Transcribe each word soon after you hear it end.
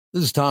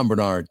This is Tom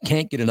Bernard.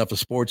 Can't get enough of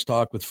sports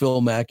talk with Phil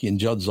Mackey and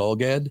Judd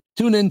Zolgad?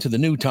 Tune in to the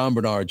new Tom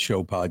Bernard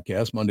Show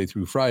podcast Monday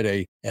through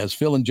Friday as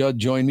Phil and Judd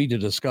join me to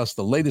discuss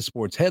the latest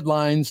sports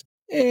headlines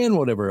and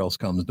whatever else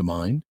comes to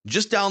mind.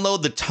 Just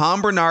download the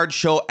Tom Bernard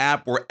Show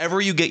app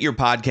wherever you get your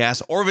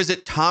podcasts or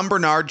visit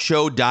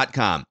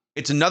tombernardshow.com.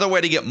 It's another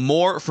way to get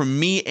more from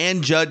me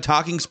and Judd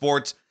talking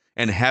sports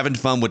and having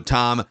fun with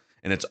Tom,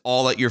 and it's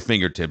all at your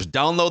fingertips.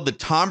 Download the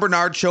Tom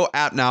Bernard Show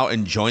app now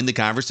and join the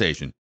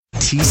conversation.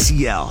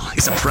 TCL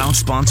is a proud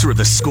sponsor of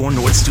the Score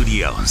North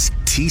Studios.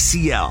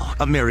 TCL,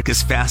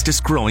 America's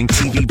fastest growing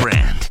TV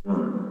brand.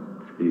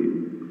 1,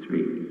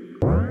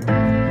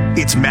 2,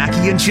 3. It's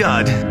Mackey and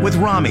Judd with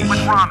Rami. Who's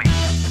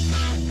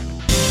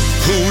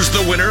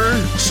the winner?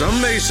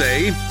 Some may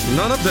say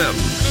none of them.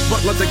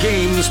 But let the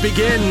games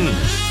begin.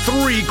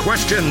 3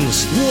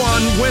 questions,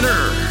 1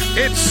 winner.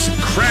 It's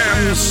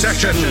Cram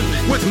Session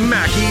with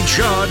Mackey,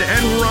 Judd,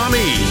 and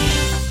Rami.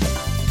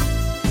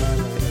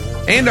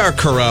 And our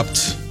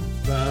corrupt,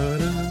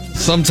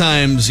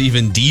 sometimes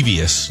even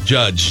devious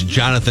judge,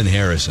 Jonathan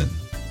Harrison.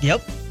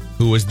 Yep.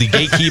 Who was the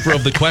gatekeeper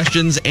of the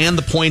questions and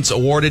the points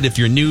awarded. If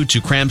you're new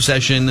to Cram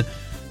Session,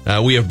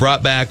 we have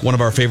brought back one of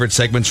our favorite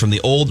segments from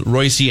the old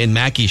Royce and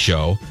Mackey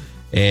show.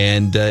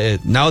 And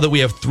now that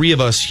we have 3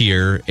 of us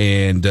here,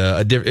 and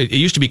it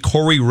used to be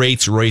Corey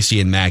rates Royce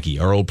and Mackey,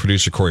 our old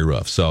producer Corey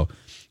Ruff. So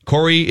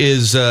Corey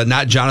is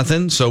not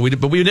Jonathan, but we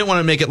didn't want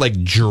to make it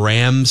like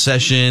Dram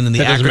Session, and the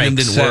acronym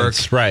didn't work.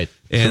 Right.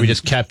 And so we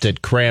just kept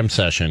it Cram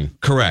Session.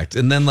 Correct.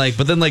 And then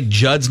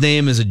Judd's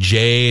name is a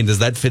J, and does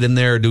that fit in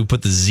there? Or do we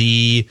put the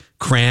Z?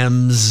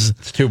 Crams?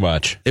 It's too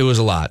much. It was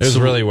a lot. It was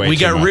really way too much.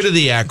 We got rid of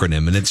the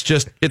acronym, and it's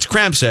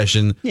Cram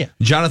Session. Yeah.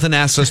 Jonathan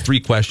asks us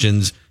 3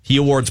 questions. He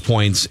awards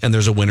points, and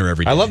there's a winner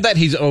every day. I love that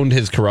he's owned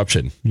his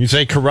corruption. You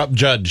say corrupt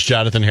judge,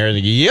 Jonathan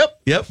Harrison.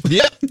 Yep,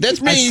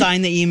 that's me. I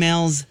signed the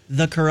emails,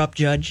 the corrupt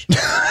judge.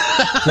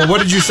 Well, what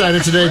did you sign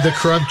it today? The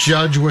corrupt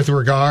judge with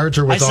regards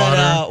or with honor?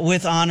 I said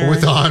with honor.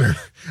 With honor.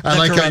 I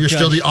like how you're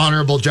still the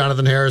honorable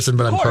Jonathan Harrison,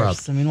 but I'm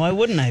corrupt. I mean, why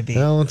wouldn't I be?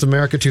 Well, it's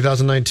America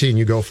 2019.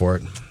 You go for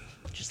it.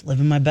 Just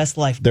living my best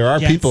life. There are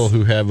people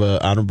who have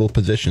honorable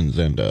positions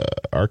and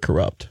are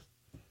corrupt.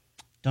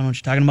 Don't know what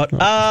you're talking about.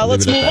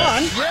 Let's move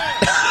on.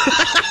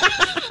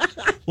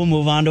 We'll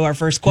move on to our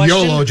first question.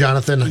 YOLO,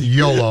 Jonathan.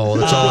 YOLO.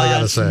 That's all I got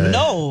to say.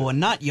 No,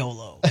 not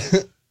YOLO.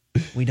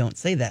 We don't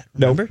say that,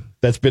 remember? Nope.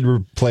 That's been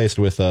replaced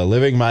with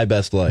living my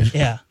best life.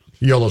 Yeah.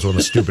 YOLO's one of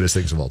the stupidest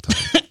things of all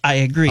time. I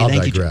agree. I'll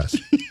Thank digress.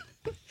 You.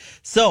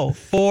 So,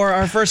 for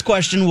our first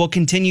question, we'll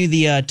continue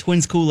the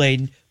Twins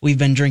Kool-Aid we've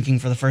been drinking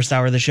for the first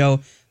hour of the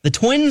show. The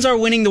Twins are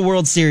winning the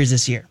World Series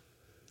this year.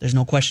 There's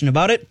no question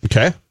about it.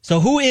 Okay. So,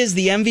 who is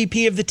the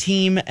MVP of the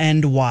team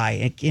and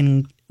why?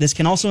 This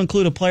can also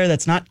include a player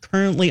that's not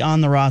currently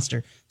on the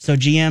roster. So,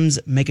 GMs,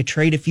 make a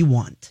trade if you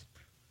want.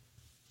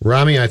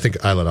 Rami, I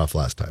think I let off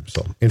last time.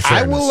 So, in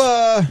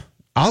fairness,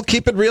 I'll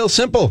keep it real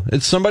simple.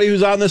 It's somebody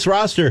who's on this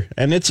roster,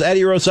 and it's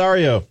Eddie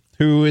Rosario,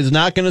 who is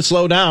not going to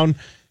slow down.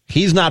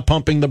 He's not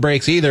pumping the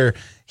brakes either.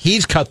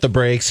 He's cut the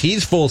brakes.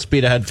 He's full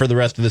speed ahead for the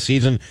rest of the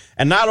season.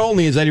 And not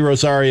only is Eddie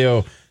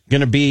Rosario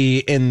going to be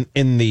in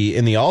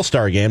the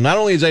All-Star game, not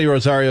only is Eddie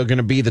Rosario going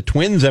to be the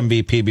Twins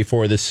MVP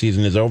before this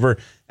season is over,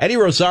 Eddie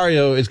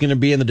Rosario is going to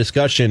be in the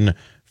discussion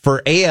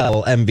for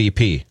AL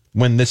MVP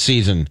when this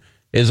season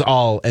is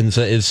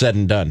said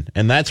and done.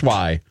 And that's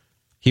why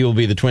he will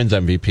be the Twins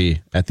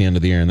MVP at the end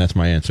of the year. And that's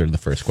my answer to the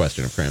first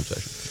question of Cram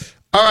Session.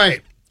 all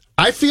right.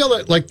 I feel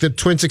that like the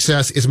Twin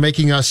success is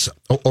making us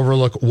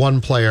overlook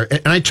one player,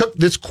 and I took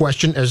this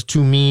question as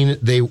to mean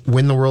they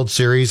win the World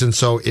Series, and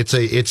so it's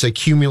a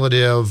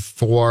cumulative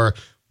for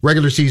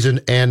regular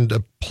season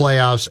and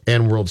playoffs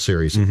and World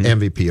Series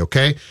MVP.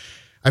 Okay,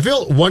 I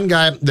feel one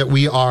guy that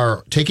we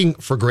are taking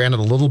for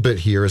granted a little bit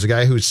here is a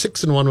guy who's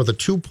 6-1 with a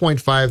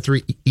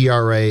 2.53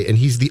 ERA, and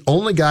he's the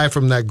only guy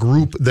from that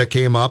group that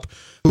came up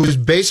who has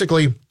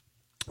basically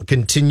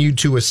continued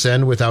to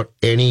ascend without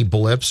any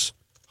blips.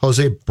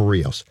 Jose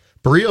Barrios.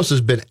 Barrios has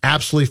been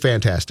absolutely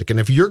fantastic. And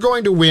if you're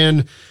going to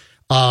win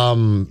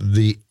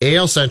the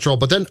AL Central,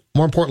 but then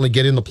more importantly,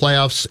 get in the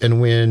playoffs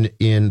and win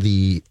in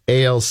the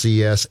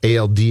ALCS,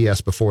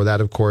 ALDS before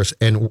that, of course,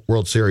 and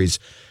World Series,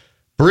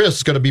 Barrios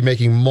is going to be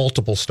making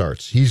multiple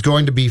starts. He's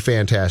going to be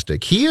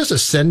fantastic. He is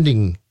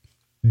ascending,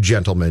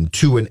 gentlemen,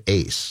 to an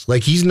ace.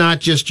 Like, he's not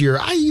just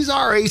he's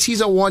our ace,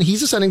 he's a one.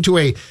 He's ascending to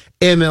a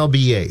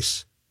MLB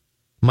ace.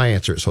 My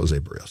answer is Jose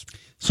Barrios.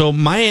 So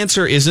my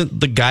answer isn't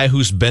the guy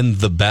who's been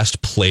the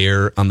best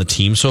player on the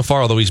team so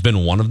far, although he's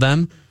been one of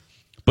them.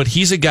 But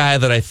he's a guy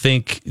that I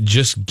think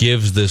just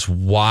gives this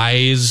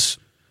wise,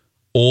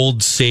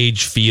 old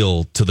sage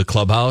feel to the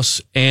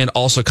clubhouse and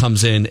also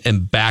comes in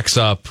and backs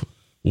up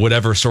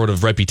whatever sort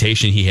of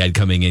reputation he had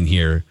coming in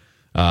here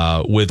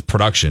with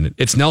production.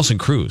 It's Nelson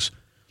Cruz.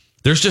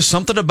 There's just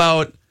something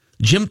about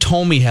Jim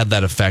Thome had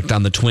that effect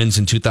on the Twins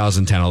in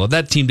 2010, although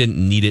that team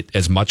didn't need it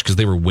as much because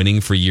they were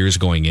winning for years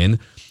going in.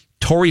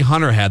 Torrey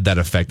Hunter had that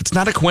effect. It's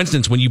not a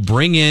coincidence when you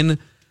bring in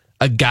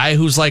a guy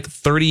who's like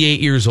 38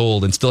 years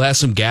old and still has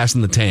some gas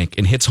in the tank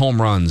and hits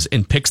home runs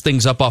and picks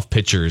things up off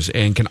pitchers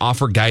and can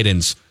offer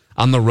guidance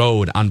on the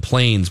road, on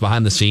planes,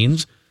 behind the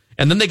scenes.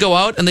 And then they go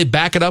out and they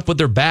back it up with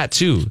their bat,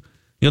 too.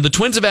 You know, the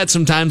Twins have had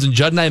some times, and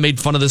Judd and I made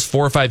fun of this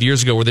 4 or 5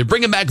 years ago, where they're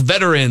bringing back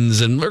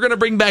veterans, and we're going to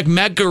bring back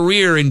Matt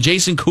Guerrier and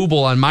Jason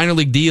Kubel on minor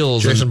league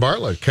deals. Jason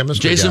Bartlett,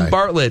 chemistry Jason guy.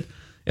 Bartlett.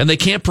 And they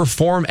can't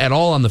perform at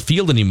all on the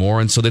field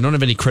anymore, and so they don't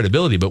have any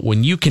credibility. But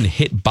when you can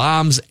hit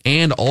bombs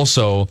and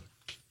also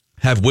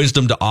have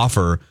wisdom to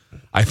offer,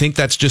 I think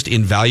that's just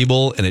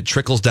invaluable, and it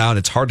trickles down.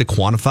 It's hard to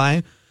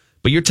quantify.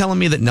 But you're telling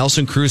me that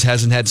Nelson Cruz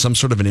hasn't had some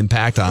sort of an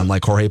impact on,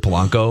 like, Jorge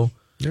Polanco?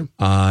 Yep.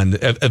 On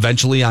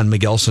eventually on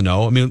Miguel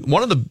Sano. I mean,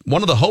 one of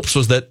the hopes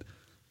was that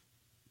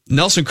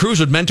Nelson Cruz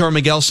would mentor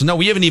Miguel Sano.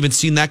 We haven't even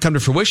seen that come to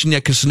fruition yet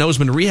because Sano's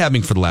been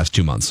rehabbing for the last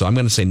 2 months. So I'm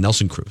going to say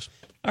Nelson Cruz.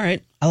 All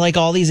right. I like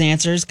all these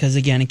answers because,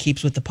 again, it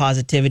keeps with the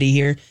positivity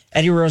here.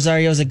 Eddie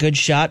Rosario is a good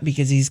shot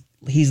because he's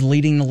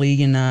leading the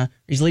league in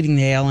he's leading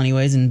the AL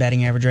anyways in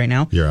batting average right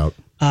now. You're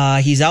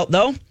out. He's out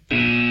though.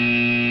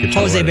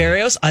 Jose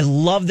Barrios. I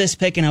love this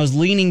pick, and I was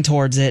leaning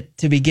towards it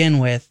to begin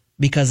with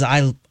because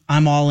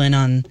I'm all in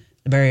on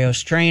the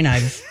Barrios train.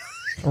 I've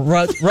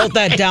wrote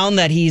that down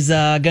that he's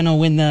going to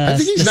win the. I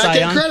think he's not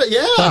getting credit.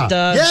 Yeah,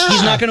 but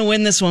he's not going to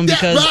win this one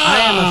because I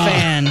am a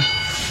fan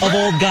of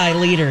old guy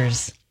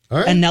leaders.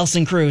 Right. And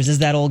Nelson Cruz is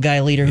that old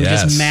guy leader who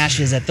just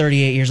mashes at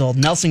 38 years old.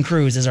 Nelson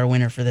Cruz is our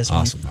winner for this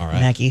one. All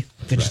right. Mackie,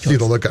 good See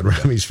the look on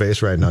Remy's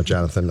face right now,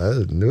 Jonathan.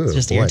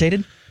 Just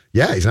irritated?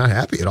 Yeah, he's not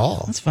happy at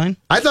all. That's fine.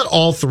 I thought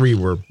all three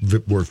were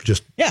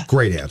just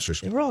great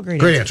answers. They were all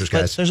great answers,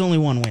 guys. There's only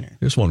one winner.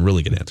 There's one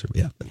really good answer.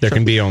 Yeah. There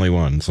can be only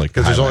one. It's like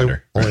the there's only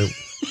Highlander.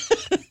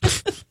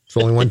 there's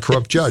only one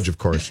corrupt judge, of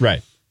course.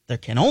 Right. There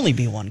can only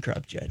be one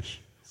corrupt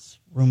judge. It's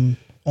room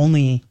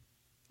only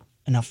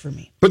enough for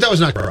me. But that was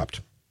not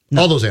corrupt.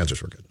 No. All those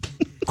answers were good.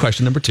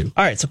 Question number 2.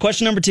 All right, so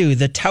question number 2.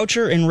 The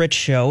Toucher and Rich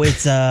Show.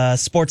 It's a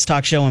sports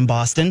talk show in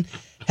Boston.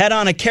 Had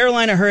on a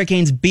Carolina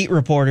Hurricanes beat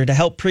reporter to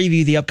help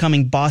preview the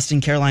upcoming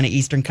Boston-Carolina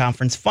Eastern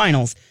Conference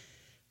Finals.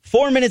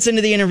 4 minutes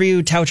into the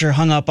interview, Toucher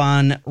hung up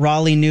on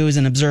Raleigh News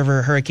and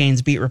Observer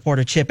Hurricanes beat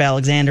reporter Chip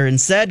Alexander and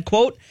said,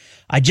 quote,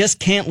 "I just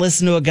can't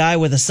listen to a guy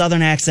with a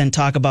southern accent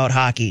talk about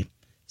hockey."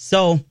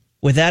 So,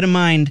 with that in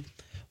mind,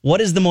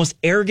 what is the most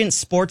arrogant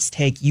sports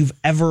take you've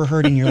ever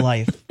heard in your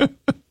life?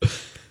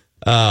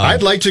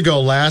 I'd like to go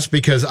last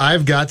because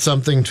I've got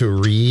something to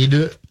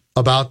read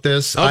about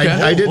this. Okay.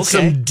 I did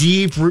some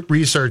deep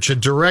research.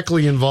 It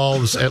directly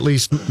involves at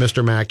least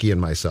Mr. Mackey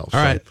and myself.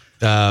 All right.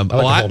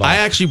 I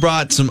actually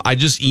brought I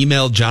just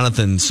emailed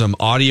Jonathan some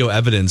audio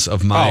evidence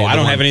of my. I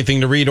don't have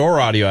anything to read or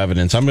audio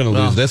evidence. I'm going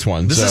to lose this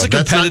one. This is a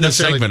competitive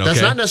segment, okay?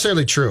 That's not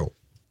necessarily true.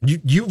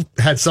 You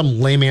had some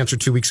lame answer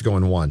 2 weeks ago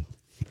and won.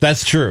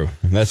 That's true.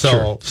 That's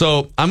true.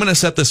 So I'm going to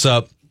set this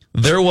up.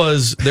 There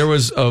was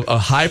a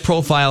high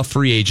profile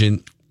free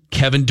agent,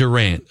 Kevin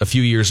Durant, a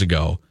few years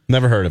ago.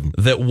 Never heard of him.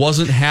 That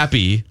wasn't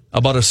happy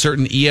about a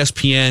certain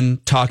ESPN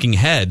talking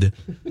head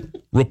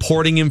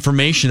reporting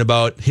information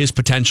about his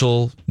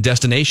potential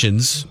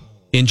destinations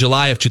in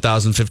July of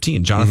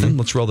 2015. Jonathan,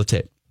 let's roll the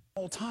tape.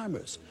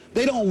 Old-timers.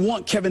 They don't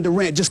want Kevin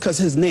Durant just because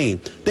his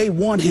name. They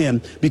want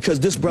him because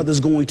this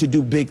brother's going to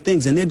do big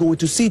things, and they're going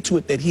to see to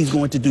it that he's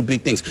going to do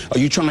big things. Are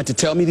you trying to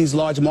tell me these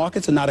large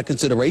markets are not a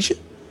consideration?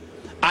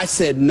 I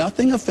said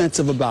nothing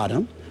offensive about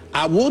him.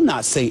 I will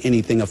not say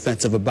anything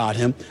offensive about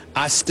him.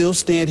 I still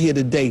stand here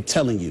today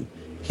telling you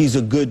he's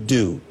a good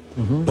dude,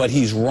 but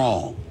he's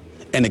wrong.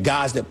 And the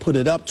guys that put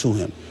him up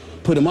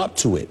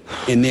to it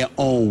in their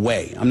own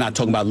way. I'm not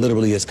talking about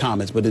literally his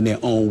comments, but in their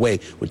own way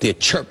with their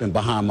chirping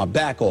behind my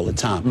back all the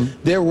time.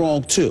 They're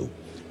wrong too.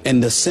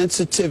 And the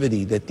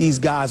sensitivity that these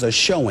guys are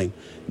showing,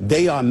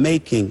 they are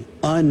making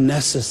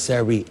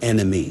unnecessary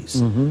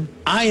enemies.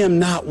 I am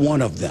not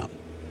one of them.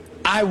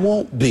 I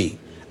won't be.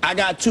 I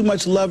got too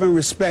much love and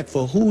respect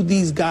for who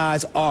these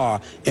guys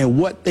are and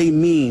what they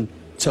mean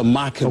to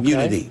my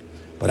community. Okay.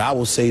 But I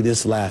will say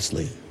this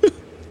lastly.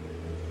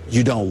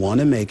 You don't want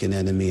to make an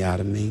enemy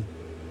out of me.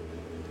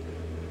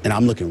 And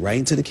I'm looking right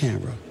into the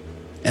camera,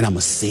 and I'm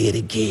going to say it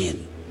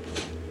again.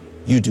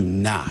 You do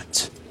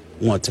not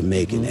want to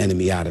make an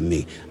enemy out of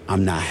me.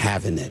 I'm not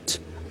having it.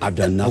 I've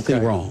done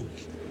nothing wrong.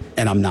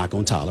 And I'm not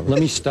going to tolerate it.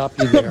 Let me stop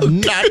you there. I'm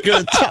not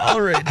going to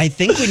tolerate it. I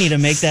think we need to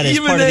make that as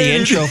part of the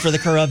intro for the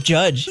corrupt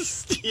judge.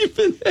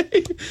 Stephen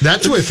A.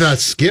 That's with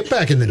Skip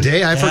back in the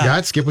day. I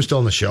forgot Skip was still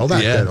on the show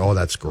back then. Oh,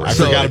 that's great. I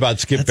forgot about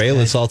Skip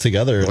Bayless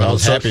altogether. Well, I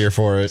was happier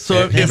for it.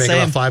 So he's making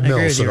about $5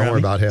 million, so don't worry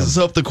about him.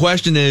 So if the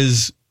question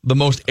is the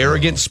most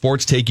arrogant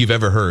sports take you've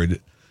ever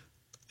heard,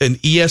 an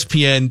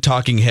ESPN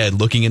talking head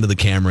looking into the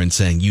camera and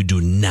saying, "You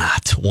do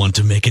not want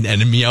to make an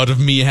enemy out of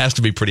me," has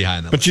to be pretty high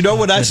on that. But you know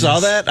when I saw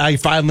that, I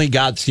finally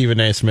got Stephen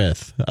A.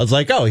 Smith. I was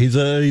like, "Oh, he's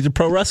a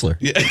pro wrestler."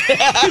 Yeah.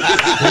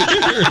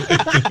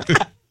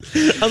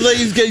 I was like,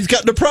 he's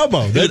cutting a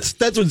promo.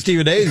 That's what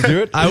Stephen A. is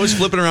doing. I was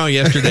flipping around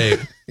yesterday,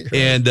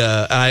 and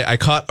I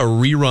caught a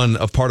rerun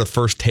of part of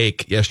First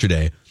Take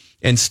yesterday,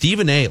 and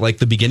Stephen A. like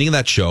the beginning of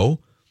that show,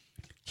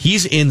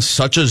 he's in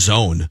such a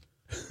zone.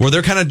 Where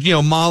they're kind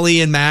of,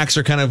 Molly and Max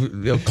are kind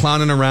of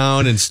clowning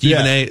around, and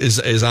Stephen A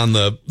is on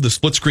the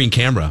split screen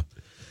camera.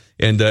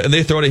 And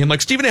they throw it at him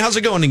like, Stephen A., how's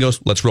it going? And he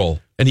goes, let's roll.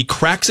 And he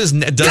cracks his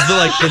neck, does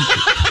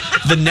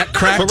the neck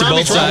crack to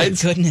both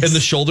sides, and the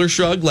shoulder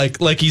shrug,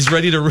 like he's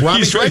ready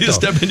to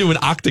step into an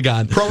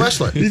octagon. Pro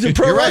wrestler. He's a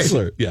pro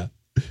wrestler. Right. Yeah.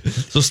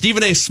 So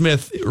Stephen A.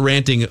 Smith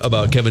ranting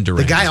about Kevin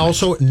Durant. The guy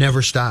also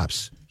never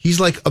stops. He's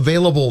like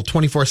available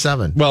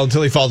 24/7. Well,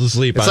 until he falls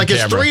asleep on camera.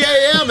 It's like it's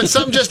 3 a.m. and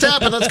something just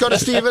happened. Let's go to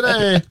Stephen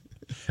A.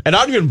 And I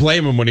don't even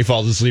blame him when he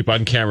falls asleep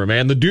on camera,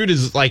 man. The dude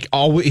is like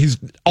he's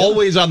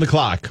always on the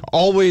clock,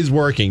 always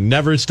working,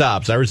 never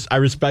stops. I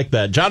respect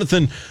that.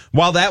 Jonathan,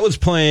 while that was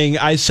playing,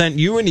 I sent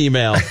you an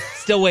email.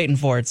 Still waiting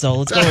for it, so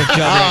let's go with Judd right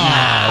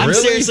now. I'm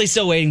really? seriously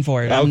still waiting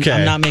for it. I'm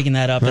not making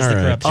that up as the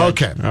corrupt Judd.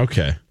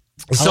 Okay.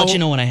 I'll let you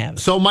know when I have it.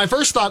 So my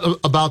first thought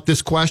about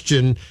this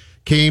question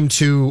came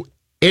to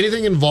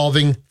anything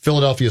involving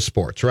Philadelphia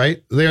sports,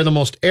 right? They are the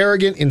most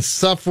arrogant,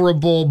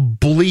 insufferable,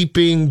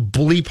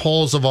 bleep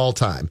holes of all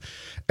time.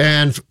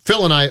 And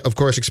Phil and I, of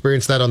course,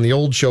 experienced that on the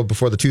old show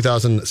before the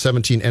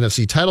 2017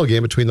 NFC title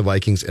game between the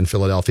Vikings and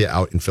Philadelphia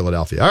out in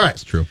Philadelphia. All right.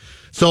 That's true.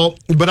 So,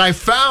 but I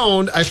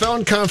found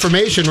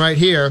confirmation right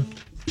here.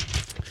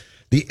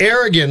 The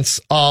arrogance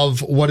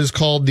of what is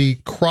called the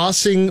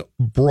Crossing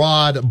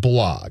Broad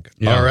blog.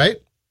 Yeah. All right.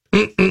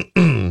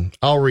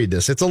 I'll read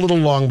this. It's a little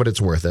long, but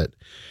it's worth it.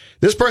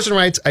 This person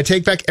writes, I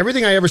take back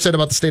everything I ever said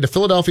about the state of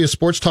Philadelphia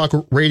sports talk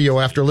radio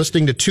after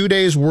listening to 2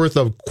 days worth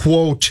of,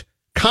 quote,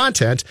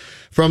 content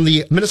from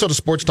the Minnesota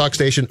sports talk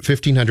station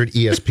 1500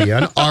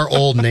 ESPN, our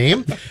old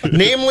name,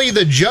 namely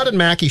the Judd and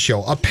Mackey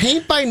Show, a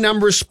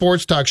paint-by-numbers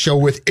sports talk show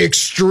with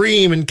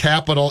extreme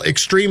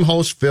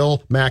hosts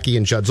Phil, Mackey,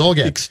 and Judd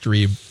Zulgad.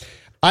 Extreme.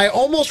 I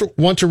almost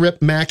want to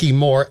rip Mackey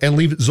more and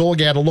leave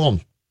Zulgad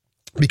alone,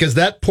 because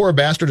that poor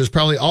bastard has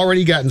probably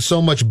already gotten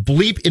so much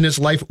bleep in his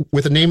life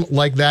with a name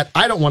like that.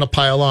 I don't want to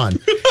pile on.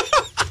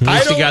 At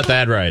least you got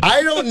that right.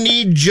 I don't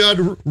need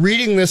Judd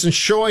reading this and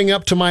showing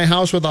up to my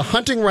house with a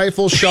hunting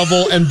rifle,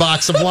 shovel, and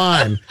box of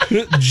lime.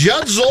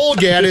 Judd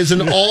Zulgad is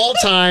an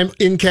all-time,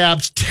 in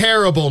caps,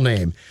 terrible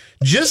name.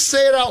 Just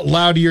say it out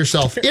loud to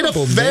yourself. It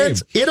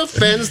offends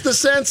the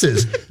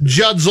senses.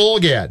 Judd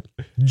Zulgad.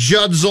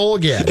 Judd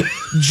Zulgad.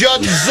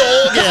 Judd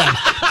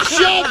Zulgad.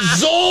 Judd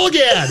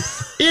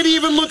Zulgad. It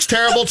even looks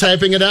terrible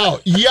typing it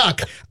out.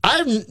 Yuck.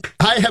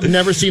 I have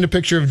never seen a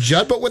picture of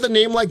Judd, but with a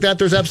name like that,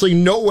 there's absolutely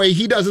no way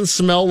he doesn't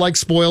smell like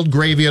spoiled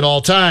gravy at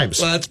all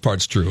times. Well, that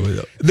part's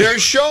true. Their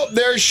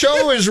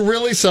show is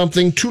really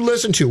something to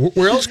listen to.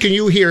 Where else can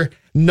you hear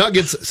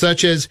nuggets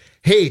such as,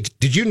 hey,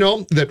 did you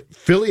know that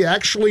Philly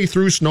actually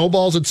threw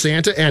snowballs at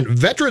Santa and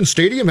Veterans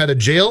Stadium had a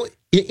jail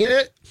in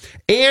it?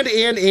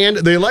 And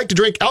they like to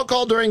drink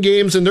alcohol during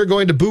games, and they're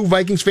going to boo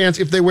Vikings fans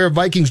if they wear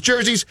Vikings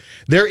jerseys.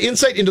 Their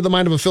insight into the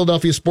mind of a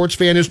Philadelphia sports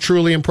fan is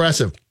truly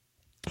impressive.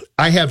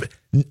 I have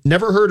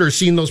never heard or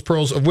seen those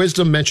pearls of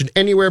wisdom mentioned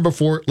anywhere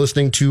before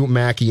listening to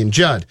Mackey and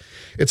Judd.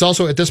 It's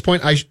also, at this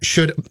point, I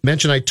should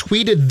mention, I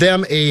tweeted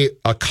them a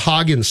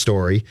Coggin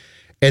story,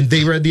 and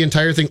they read the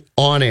entire thing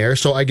on air,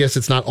 so I guess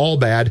it's not all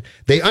bad.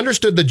 They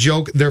understood the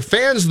joke. Their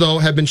fans, though,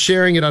 have been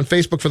sharing it on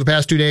Facebook for the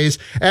past 2 days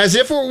as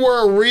if it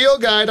were a real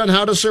guide on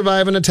how to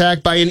survive an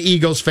attack by an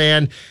Eagles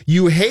fan.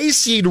 You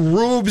hayseed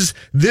rubes,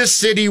 this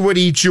city would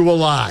eat you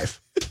alive.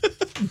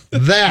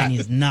 That and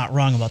he's not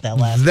wrong about that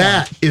last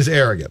That part. Is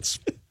arrogance.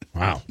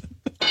 Wow.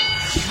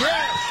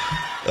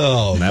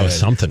 Oh, that was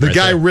something. The right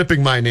guy there.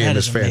 ripping my name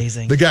is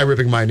amazing. The guy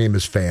ripping my name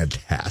is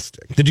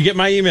fantastic. Did you get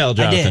my email,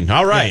 Jonathan? I did.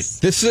 All right. Yes.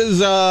 This is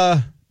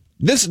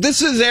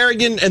this is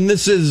arrogant, and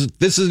this is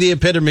the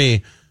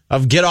epitome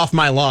of get off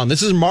my lawn.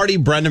 This is Marty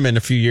Brennaman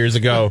a few years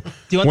ago. Do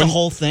you want the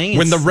whole thing?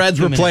 When the Reds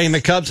were playing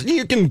the Cubs.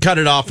 You can cut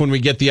it off when we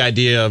get the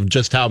idea of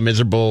just how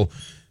miserable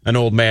an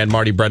old man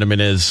Marty Brennaman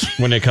is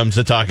when it comes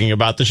to talking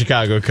about the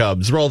Chicago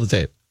Cubs. Roll the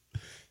tape.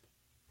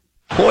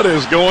 What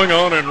is going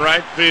on in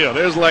right field?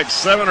 There's like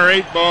 7 or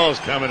 8 balls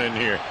coming in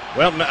here.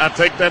 Well, I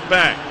take that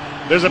back.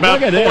 There's about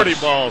 40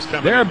 balls coming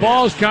in. There are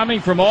balls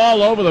coming from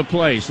all over the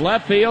place.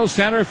 Left field,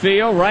 center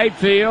field, right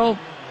field.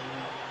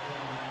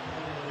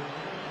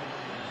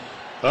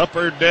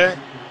 Upper deck.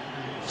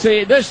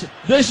 See, this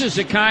is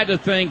the kind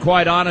of thing,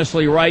 quite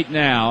honestly, right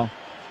now,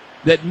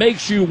 that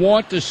makes you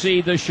want to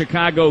see the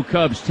Chicago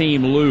Cubs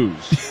team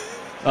lose.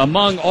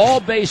 Among all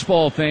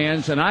baseball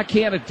fans, and I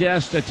can't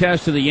attest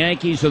to the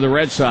Yankees or the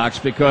Red Sox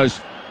because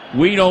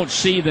we don't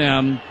see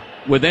them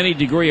with any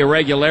degree of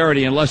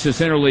regularity unless it's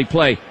interleague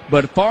play.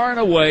 But far and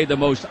away, the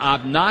most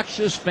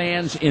obnoxious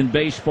fans in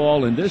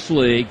baseball in this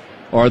league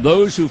are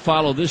those who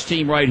follow this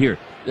team right here.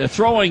 They're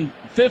throwing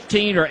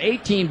 15 or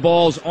 18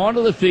 balls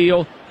onto the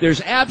field.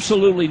 There's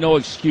absolutely no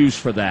excuse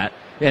for that.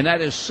 And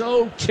that is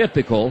so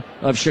typical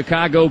of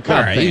Chicago Cubs.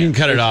 All right, you can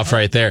cut it off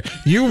right there.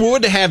 You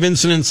would have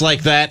incidents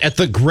like that at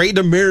the Great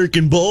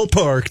American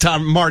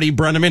Ballpark, Marty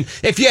Brennaman,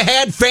 if you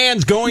had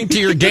fans going to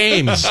your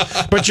games.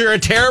 But you're a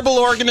terrible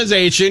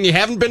organization. You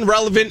haven't been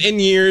relevant in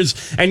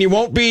years, and you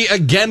won't be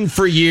again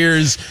for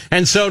years.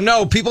 And so,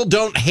 no, people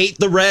don't hate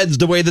the Reds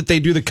the way that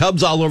they do the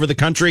Cubs all over the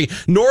country,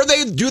 nor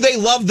do they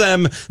love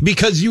them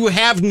because you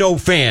have no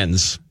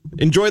fans.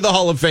 Enjoy the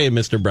Hall of Fame,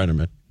 Mr.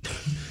 Brennaman.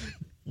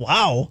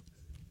 Wow.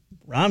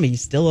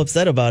 Rami's still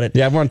upset about it.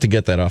 Yeah, I wanted to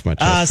get that off my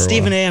chest. For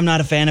Stephen a while. A., I'm not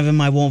a fan of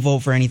him. I won't vote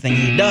for anything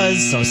he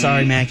does. So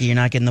sorry, Mackie, you're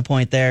not getting the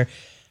point there.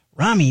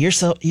 Rami, you're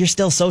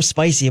still so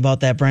spicy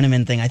about that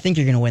Brenneman thing. I think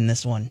you're going to win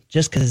this one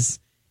just because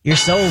you're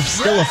so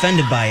still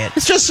offended by it.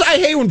 It's just, I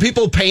hate when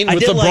people paint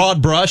with a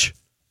broad brush.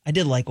 I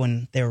did like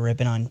when they were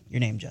ripping on your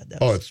name, Judd.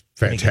 Oh, it's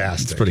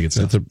fantastic. It's pretty good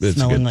stuff. It's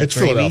Smelling like It's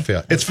gravy.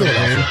 Philadelphia. It's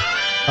Philadelphia.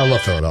 I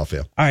love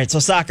Philadelphia. All right, so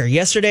soccer.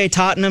 Yesterday,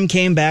 Tottenham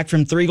came back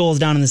from 3 goals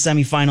down in the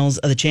semifinals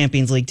of the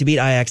Champions League to beat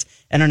Ajax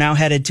and are now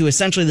headed to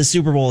essentially the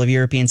Super Bowl of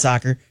European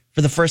soccer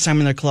for the first time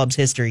in their club's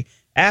history.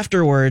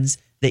 Afterwards,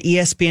 the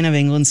ESPN of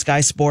England, Sky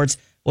Sports,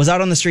 was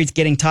out on the streets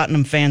getting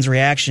Tottenham fans'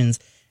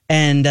 reactions.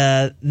 And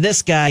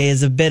this guy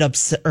is a bit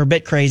upset, or a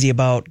bit crazy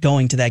about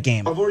going to that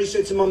game. I've already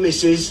said to my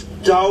missus,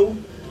 Dole,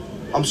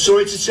 I'm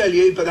sorry to tell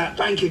you, but that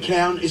bank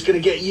account is going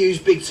to get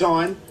used big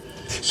time.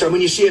 So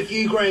when you see a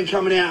few grand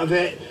coming out of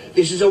it,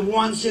 this is a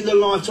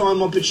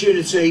once-in-a-lifetime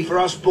opportunity for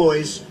us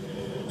boys.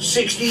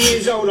 60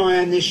 years old I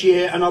am this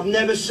year, and I've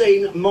never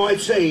seen my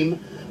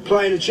team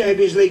play in a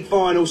Champions League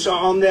final, so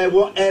I'm there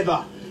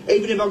whatever.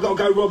 Even if I've got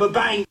to go rob a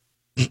bank.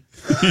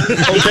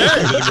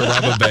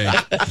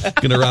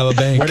 Gonna rob a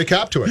bank. Way to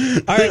cop to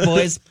it. All right,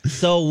 boys.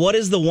 So what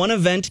is the one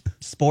event,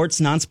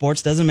 sports,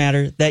 non-sports, doesn't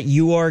matter, that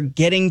you are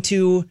getting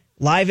to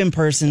live in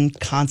person,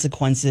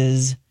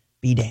 consequences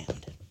be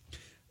damned?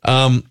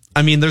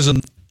 I mean, there's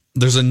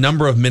a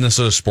number of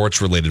Minnesota sports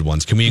related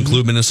ones. Can we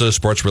include Minnesota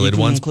sports related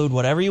ones? Include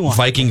whatever you want.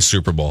 Vikings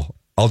Super Bowl.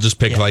 I'll just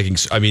pick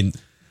Vikings. I mean,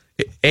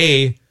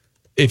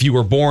 if you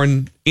were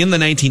born in the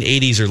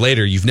 1980s or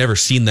later, you've never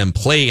seen them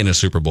play in a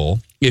Super Bowl.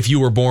 If you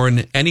were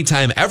born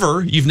anytime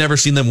ever, you've never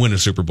seen them win a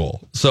Super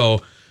Bowl.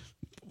 So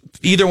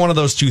either one of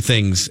those two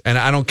things, and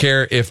I don't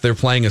care if they're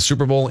playing a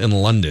Super Bowl in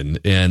London,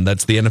 and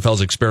that's the NFL's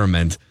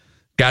experiment,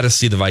 got to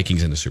see the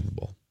Vikings in a Super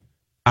Bowl.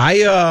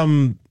 I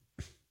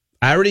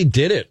already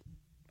did it.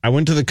 I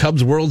went to the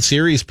Cubs World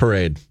Series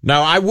parade.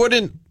 Now, I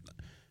wouldn't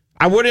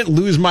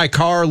lose my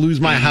car, lose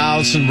my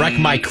house, and wreck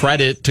my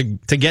credit to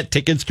get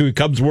tickets to a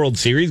Cubs World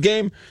Series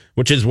game,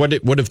 which is what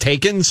it would have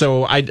taken.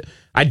 So I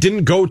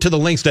didn't go to the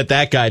lengths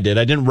that guy did.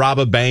 I didn't rob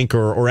a bank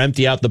or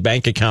empty out the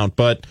bank account,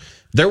 but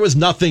there was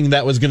nothing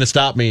that was going to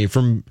stop me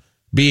from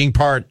being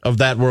part of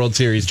that World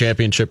Series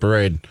championship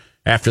parade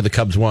after the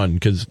Cubs won,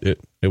 because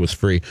it was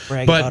free.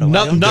 But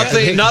nothing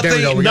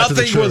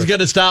was going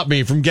to stop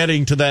me from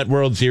getting to that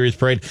World Series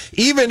parade,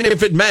 even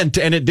if it meant,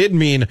 and it did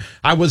mean,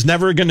 I was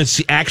never going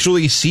to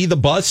actually see the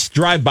bus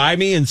drive by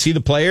me and see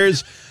the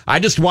players. I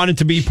just wanted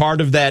to be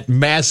part of that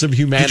massive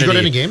humanity. Did you go to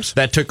any games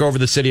that took over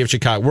the city of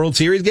Chicago? World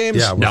Series games?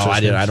 Yeah, no,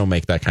 I didn't. I don't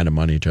make that kind of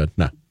money, Judd.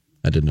 No,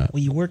 I did not.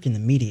 Well, you work in the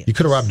media. You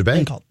could have robbed a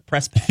bank. Called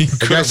press pass.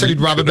 The guy said he'd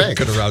rob a bank.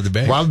 Could have robbed a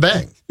bank. Rob a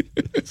bank.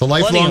 It's a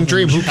lifelong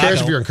dream. Who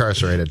cares if you're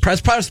incarcerated?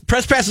 Press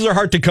passes are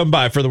hard to come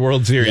by for the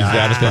World Series,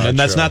 Jonathan, and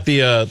that's not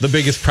the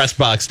biggest press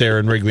box there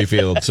in Wrigley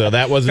Field, so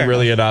that wasn't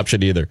really an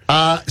option either.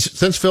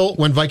 Since Phil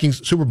went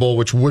Vikings Super Bowl,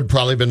 which would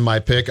probably have been my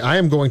pick, I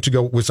am going to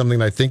go with something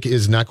that I think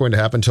is not going to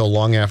happen until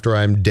long after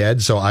I'm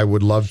dead, so I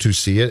would love to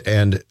see it.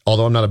 And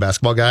although I'm not a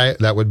basketball guy,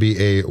 that would be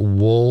a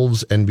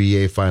Wolves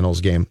NBA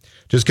Finals game,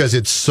 just because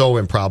it's so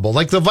improbable.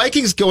 Like, the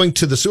Vikings going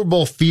to the Super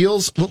Bowl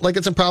feels like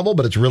it's improbable,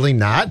 but it's really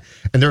not.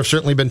 And there have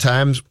certainly been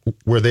times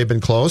where they've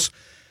been close.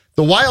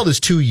 The Wild is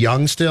too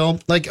young still.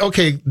 Like,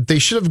 okay, they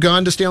should have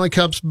gone to Stanley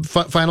Cup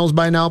finals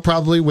by now,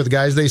 probably, with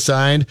guys they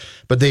signed,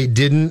 but they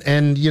didn't.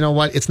 And you know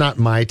what? It's not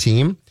my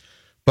team.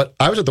 But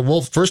I was at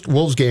the first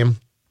Wolves game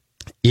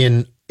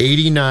in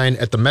 '89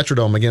 at the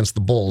Metrodome against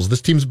the Bulls.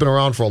 This team's been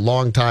around for a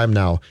long time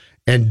now.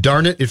 And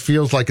darn it, it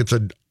feels like it's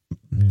a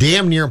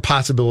damn near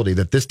impossibility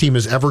that this team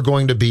is ever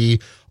going to be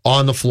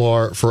on the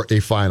floor for a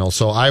final.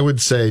 So I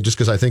would say, just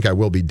because I think I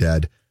will be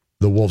dead,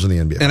 the Wolves in the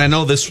NBA. And I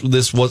know this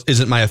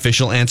isn't my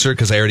official answer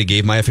because I already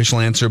gave my official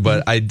answer,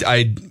 but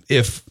I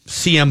if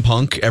CM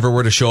Punk ever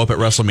were to show up at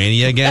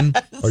WrestleMania again,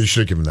 oh, you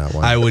should give him that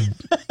one. I would.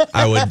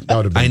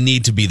 I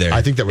need to be there.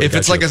 I think that would. If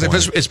it's like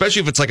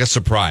especially if it's like a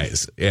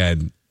surprise,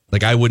 and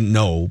like I wouldn't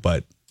know,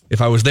 but if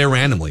I was there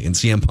randomly and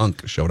CM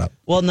Punk showed up.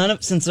 Well,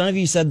 since none of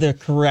you said the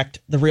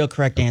real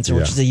correct answer,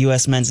 which is a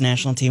U.S. men's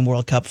national team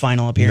World Cup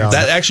final appearance.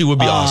 That actually would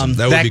be awesome.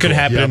 That could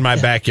happen in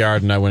my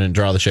backyard, and I wouldn't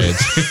draw the shades.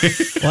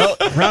 Well,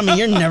 Rami,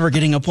 you're never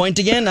getting a point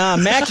again.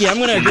 Mackie, I'm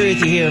going to agree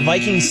with you here.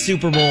 Vikings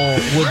Super Bowl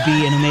would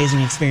be an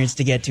amazing experience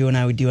to get to, and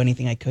I would do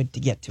anything I could to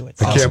get to it.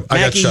 So,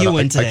 Mackie, you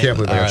win today. I can't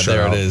believe I got shut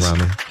out. There it is.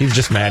 Rami. He's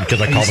just mad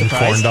because I called him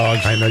corn dog.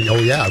 I know. Oh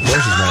yeah, of course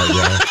he's mad.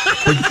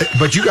 Yeah.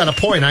 But you got a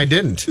point. I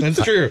didn't.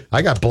 That's true.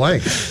 I got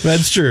blank.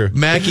 That's true.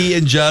 Mackie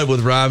and Judd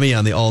with Rami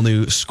on the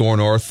all-new Score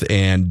North.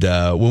 And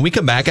when we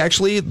come back,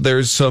 actually,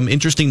 there's some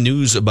interesting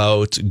news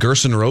about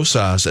Gerson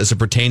Rosas as it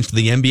pertains to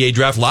the NBA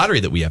draft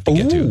lottery that we have to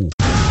get to.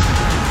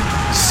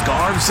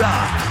 Scarves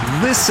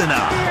up. Listen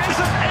up.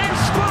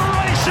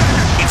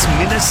 It's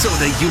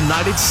Minnesota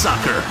United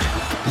Soccer.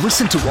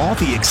 Listen to all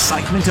the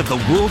excitement of the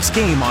World's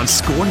game on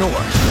Score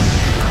North.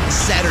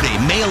 Saturday,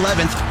 May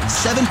 11th,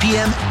 7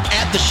 p.m.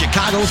 at the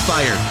Chicago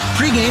Fire.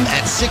 Pre-game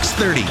at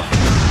 6:30.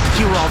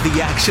 Hear all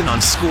the action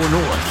on Score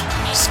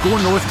North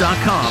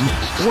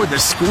scorenorth.com, or the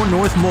Score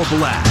North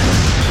mobile app.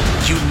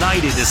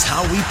 United is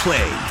how we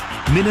play.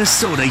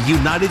 Minnesota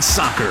United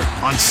Soccer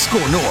on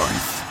Score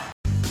North.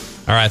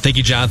 All right, thank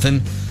you,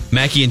 Jonathan.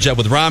 Mackie and Judd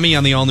with Rami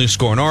on the all-new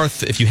Score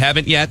North. If you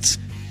haven't yet,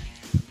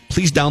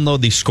 please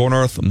download the Score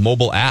North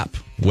mobile app.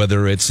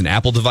 Whether it's an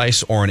Apple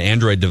device or an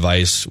Android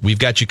device, we've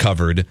got you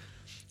covered.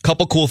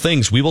 Couple cool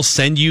things. We will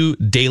send you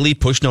daily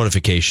push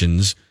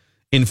notifications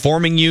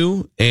informing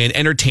you and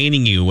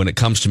entertaining you when it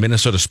comes to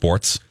Minnesota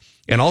sports.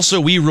 And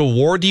also, we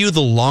reward you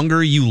the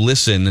longer you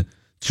listen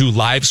to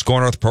live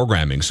Score North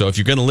programming. So if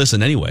you're going to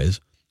listen anyways,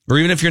 or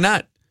even if you're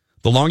not,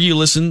 the longer you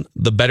listen,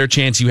 the better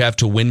chance you have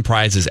to win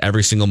prizes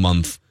every single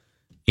month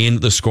in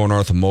the Score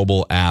North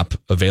mobile app,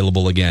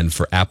 available again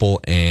for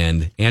Apple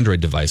and Android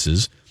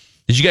devices.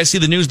 Did you guys see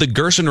the news that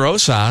Gerson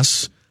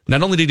Rosas,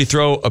 not only did he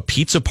throw a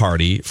pizza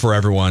party for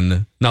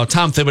everyone, now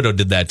Tom Thibodeau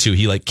did that too.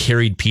 He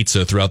carried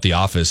pizza throughout the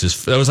office.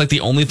 That was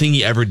the only thing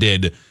he ever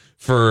did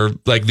for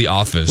the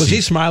office. Was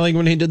he smiling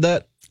when he did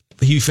that?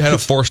 He had a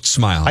forced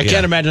smile. I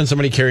can't imagine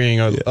somebody carrying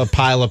a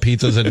pile of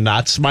pizzas and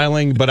not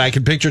smiling, but I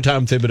can picture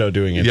Tom Thibodeau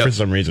doing it for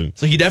some reason.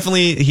 So he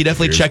definitely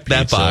checked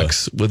that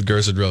box with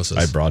Gerson Rosas.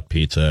 I brought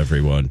pizza,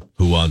 everyone.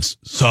 Who wants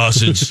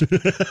sausage?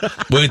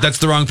 Wait, that's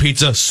the wrong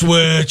pizza.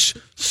 Switch.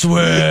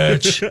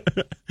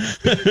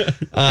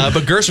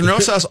 But Gerson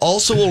Rosas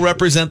also will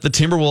represent the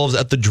Timberwolves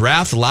at the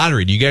draft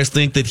lottery. Do you guys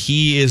think that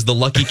he is the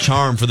lucky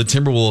charm for the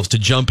Timberwolves to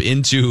jump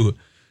into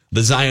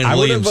the Zion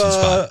Williamson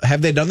spot?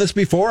 Have they done this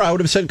before? I would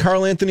have sent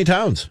Karl Anthony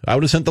Towns. I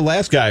would have sent the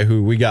last guy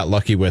who we got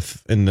lucky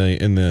with in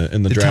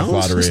the draft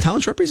lottery. Was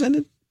Towns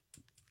represented?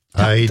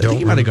 I think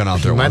he might have gone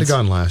out there. He might have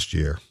gone last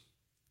year.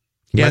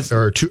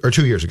 Or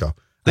 2 years ago.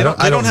 They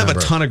don't have a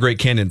ton of great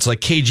candidates. Like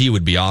KG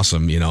would be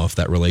awesome, if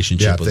that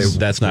relationship was.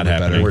 That's not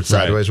happening. We're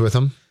sideways with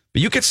him.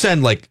 But you could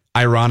send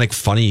ironic,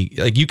 funny,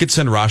 you could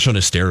send Rasho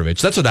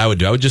Nesterovic. That's what I would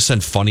do. I would just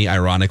send funny,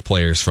 ironic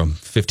players from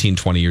 15,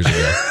 20 years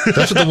ago.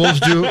 That's what the Wolves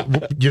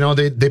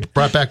do. They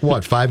brought back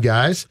 5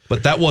 guys?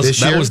 But that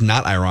was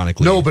not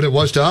ironically. No, but it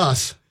was to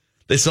us.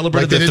 They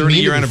celebrated their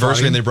 30-year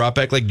anniversary and they brought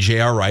back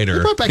J.R. Ryder.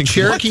 They brought back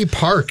Cherokee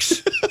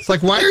Parks. It's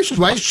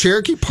why is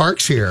Cherokee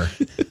Parks here?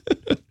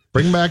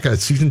 Bring back a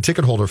season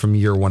ticket holder from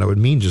year one. It would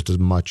mean just as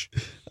much.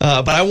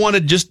 But I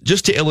wanted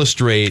just to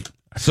illustrate.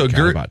 I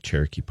forgot about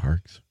Cherokee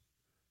Parks.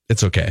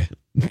 It's okay.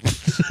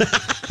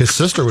 His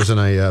sister was in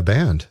a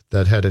band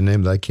that had a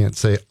name that I can't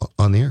say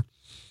on the air.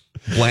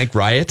 Blank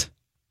Riot?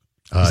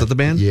 Is that the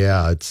band?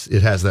 Yeah,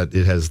 it has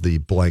the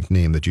blank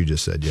name that you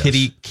just said. Yes.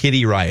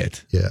 Kitty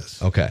Riot.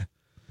 Yes. Okay.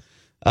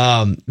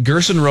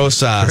 Gerson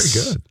Rosas,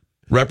 very good,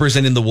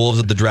 representing the Wolves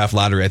at the draft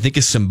lottery, I think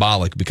is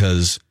symbolic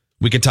because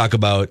we could talk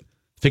about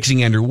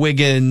fixing Andrew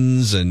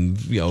Wiggins and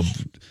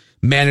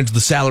manage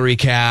the salary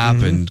cap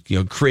and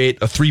create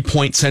a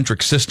 3-point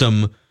centric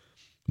system.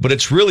 But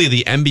it's really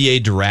the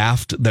NBA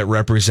draft that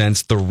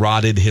represents the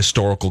rotted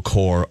historical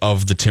core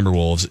of the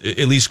Timberwolves,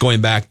 at least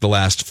going back the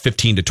last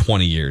 15 to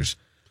 20 years.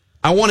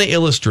 I want to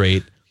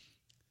illustrate,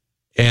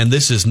 and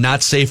this is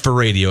not safe for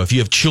radio. If you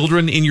have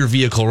children in your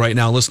vehicle right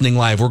now listening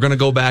live, we're going to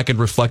go back and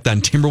reflect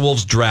on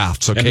Timberwolves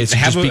drafts, okay? So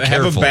just be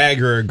careful. Have a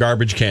bag or a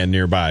garbage can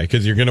nearby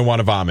because you're going to want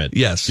to vomit.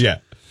 Yes. Yeah.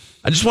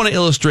 I just want to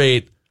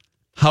illustrate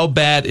how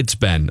bad it's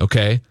been,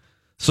 okay?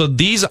 So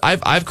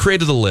I've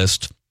created a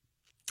list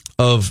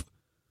of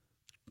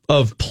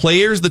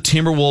players the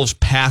Timberwolves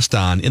passed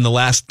on in the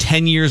last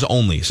 10 years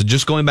only. So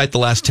just going back the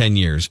last 10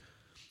 years,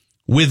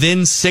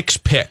 within 6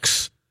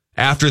 picks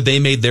after they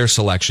made their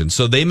selection.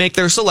 So they make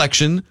their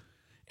selection,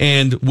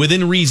 and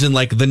within reason,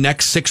 the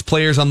next 6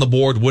 players on the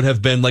board would have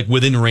been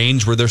within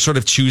range where they're sort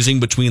of choosing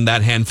between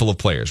that handful of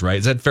players, right?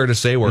 Is that fair to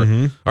say? All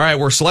right,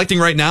 we're selecting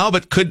right now,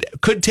 but could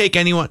take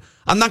anyone.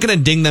 I'm not going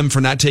to ding them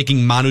for not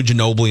taking Manu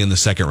Ginobili in the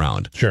second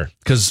round. Sure.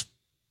 Because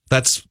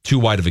that's too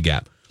wide of a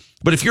gap.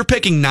 But if you're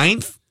picking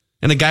 9th,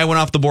 and the guy went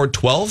off the board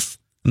 12th,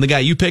 and the guy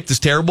you picked is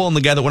terrible, and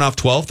the guy that went off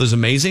 12th is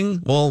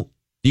amazing, well,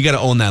 you got to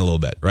own that a little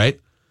bit, right?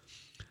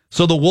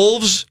 So the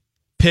Wolves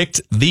picked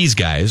these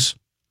guys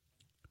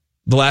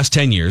the last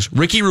 10 years.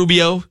 Ricky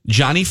Rubio,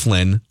 Johnny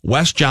Flynn,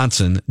 Wes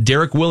Johnson,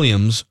 Derek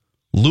Williams,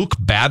 Luke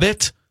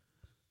Babbitt,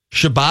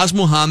 Shabazz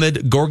Muhammad,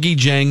 Gorgui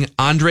Dieng,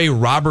 Andre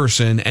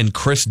Robertson, and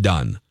Chris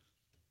Dunn.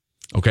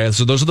 Okay,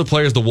 so those are the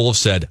players the Wolves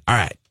said, all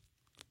right,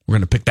 we're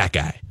going to pick that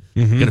guy.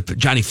 We're going to pick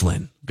Johnny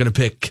Flynn. We're going to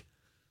pick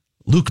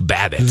Luke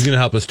Babbitt. He's going to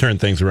help us turn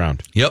things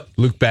around. Yep.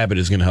 Luke Babbitt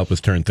is going to help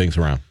us turn things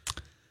around.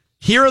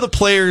 Here are the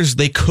players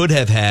they could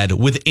have had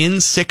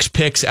within 6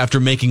 picks after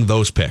making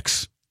those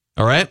picks.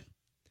 All right?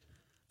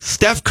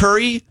 Steph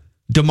Curry,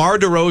 DeMar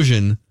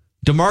DeRozan,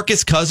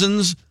 DeMarcus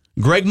Cousins,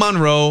 Greg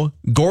Monroe,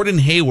 Gordon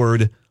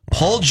Hayward,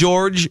 Paul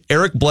George,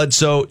 Eric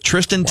Bledsoe,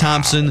 Tristan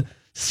Thompson,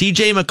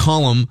 CJ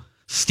McCollum,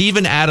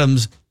 Steven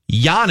Adams,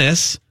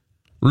 Giannis,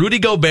 Rudy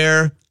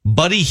Gobert,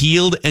 Buddy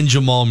Hield, and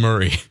Jamal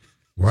Murray.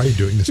 Why are you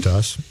doing this to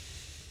us?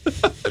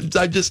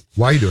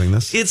 Why are you doing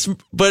this?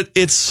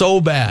 It's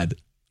so bad.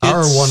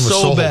 Our one was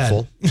so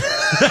hopeful.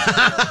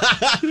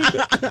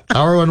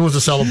 Our one was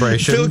a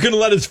celebration. Phil couldn't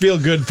let us feel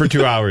good for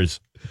 2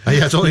 hours.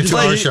 Yeah, it's only a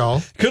 2-hour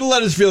show. Couldn't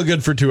let us feel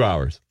good for 2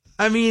 hours.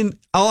 I mean,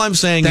 all I'm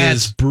saying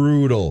That's is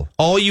brutal.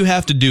 All you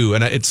have to do,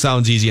 and it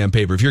sounds easy on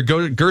paper, if you're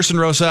Gerson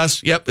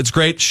Rosas, yep, it's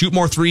great. Shoot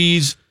more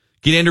threes,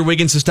 get Andrew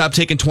Wiggins to stop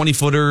taking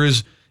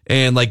 20-footers,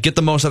 and like get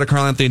the most out of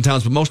Karl-Anthony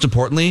Towns. But most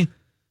importantly,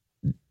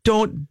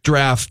 don't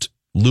draft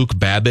Luke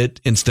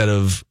Babbitt instead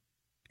of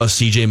a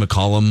CJ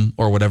McCollum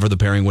or whatever the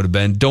pairing would have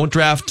been. Don't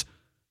draft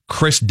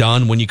Chris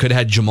Dunn when you could have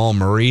had Jamal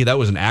Murray. That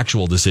was an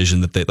actual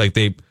decision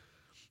that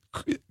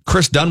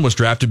Chris Dunn was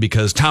drafted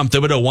because Tom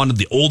Thibodeau wanted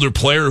the older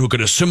player who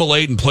could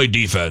assimilate and play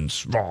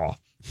defense.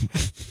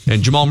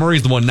 And Jamal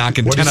Murray's the one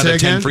knocking 10 out of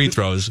 10 free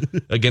throws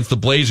against the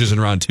Blazers in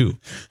round 2.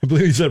 I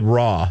believe he said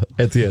raw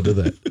at the end of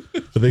that.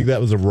 I think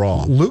that was a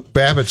raw. Luke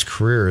Babbitt's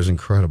career is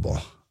incredible.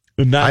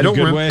 Not I in a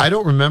good way. I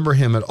don't remember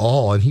him at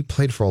all, and he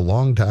played for a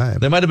long time.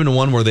 There might have been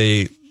one where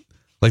they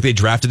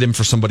drafted him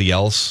for somebody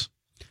else.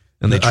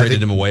 And they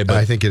traded him away, but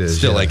I think it is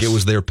still it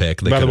was their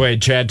pick. By the way,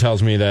 Chad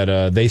tells me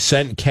that they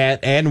sent Cat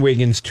and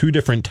Wiggins 2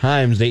 different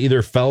times. They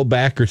either fell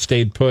back or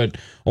stayed put.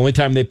 Only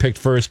time they picked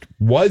first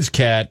was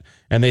Cat,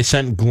 and they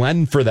sent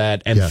Glenn for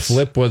that. And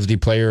Flip was the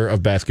player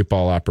of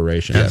basketball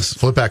operations. Yes,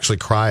 Flip actually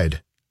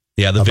cried.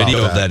 Yeah, the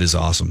video of that is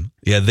awesome.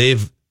 Yeah,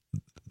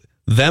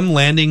 them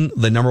landing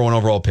the number 1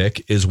 overall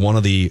pick is one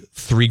of the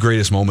 3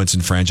 greatest moments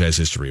in franchise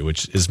history,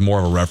 which is more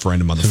of a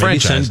referendum on the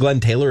franchise. Maybe send Glenn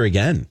Taylor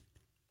again.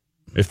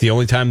 If the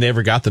only time they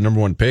ever got the number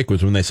 1 pick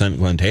was when they sent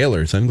Glenn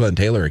Taylor, send Glenn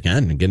Taylor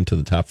again and get into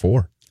the top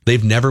 4.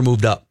 They've never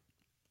moved up.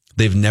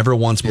 They've never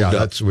once moved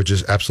up. Which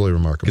is absolutely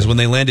remarkable. Because when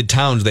they landed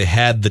Towns, they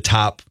had the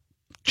top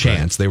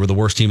chance. Right. They were the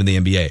worst team in the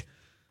NBA.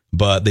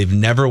 But they've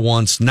never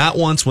once, not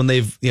once when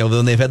they've had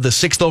the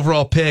 6th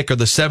overall pick or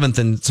the 7th,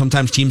 and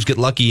sometimes teams get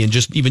lucky and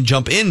just even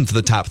jump into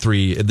the top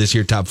 3 this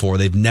year, top 4.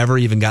 They've never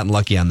even gotten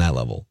lucky on that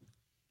level.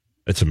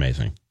 It's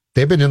amazing.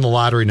 They've been in the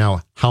lottery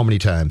now how many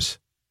times?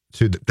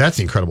 So that's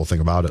the incredible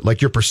thing about it.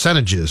 Like your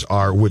percentages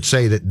would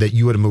say that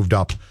you would have moved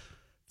up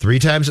 3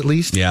 times at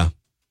least. Yeah.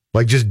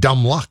 Like just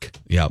dumb luck.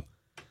 Yep.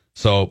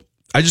 So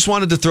I just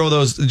wanted to throw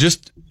those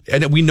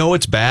and we know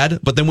it's bad,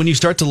 but then when you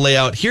start to lay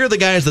out, here are the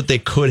guys that they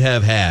could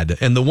have had.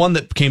 And the one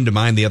that came to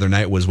mind the other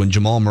night was when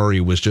Jamal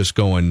Murray was just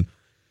going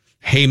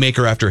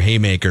haymaker after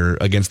haymaker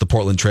against the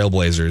Portland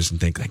Trailblazers, and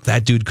think like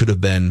that dude could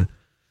have been.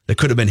 It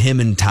could have been him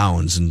in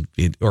Towns,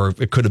 or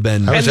it could have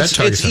been. And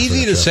it's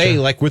easy to say,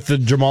 like with the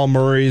Jamal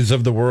Murrays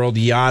of the world,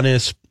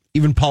 Giannis,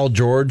 even Paul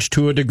George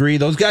to a degree.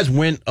 Those guys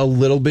went a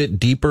little bit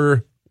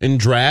deeper in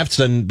drafts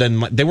than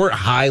they weren't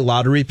high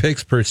lottery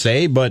picks per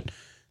se, but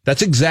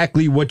that's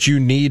exactly what you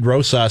need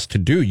Rosas to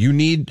do.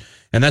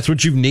 And that's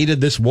what you've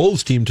needed this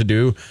Wolves team to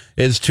do,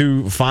 is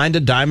to find a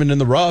diamond in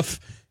the rough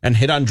and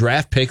hit on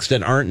draft picks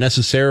that aren't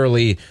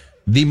necessarily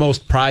the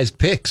most prized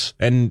picks,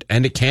 and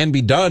it can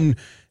be done.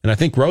 And I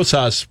think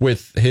Rosas,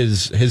 with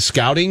his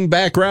scouting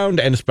background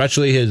and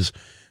especially his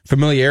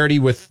familiarity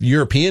with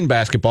European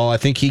basketball, I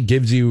think he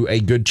gives you a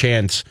good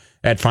chance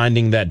at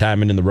finding that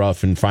diamond in the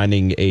rough and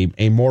finding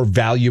a more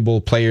valuable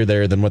player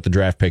there than what the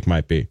draft pick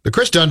might be. The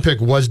Chris Dunn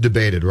pick was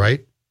debated, right?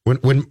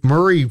 When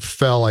Murray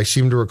fell, I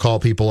seem to recall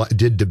people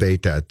did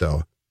debate that,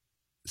 though.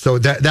 So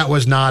that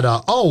was not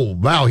oh,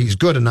 wow, he's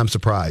good and I'm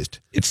surprised.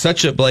 It's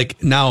such a,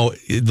 now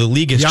the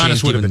league has changed.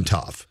 Giannis would have been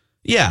tough.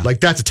 Yeah. Like,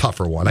 that's a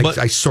tougher one.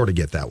 I sort of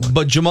get that one.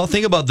 But, Jamal,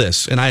 think about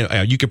this.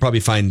 And you could probably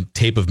find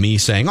tape of me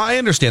saying, I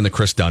understand the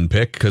Chris Dunn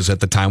pick, because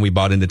at the time we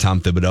bought into Tom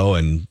Thibodeau.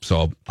 And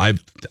so I'm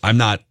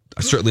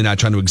certainly not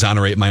trying to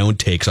exonerate my own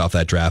takes off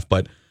that draft.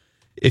 But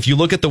if you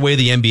look at the way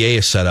the NBA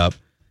is set up,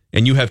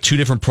 and you have 2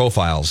 different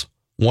profiles,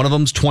 one of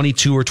them's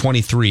 22 or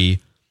 23,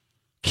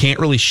 can't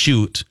really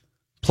shoot,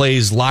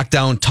 plays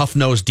lockdown,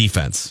 tough-nosed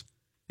defense,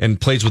 and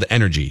plays with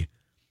energy.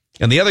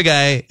 And the other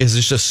guy is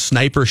just a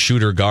sniper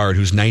shooter guard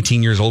who's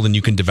 19 years old and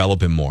you can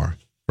develop him more,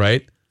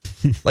 right?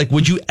 Like,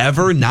 would you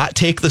ever not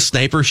take the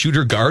sniper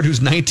shooter guard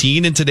who's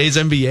 19 in today's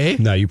NBA?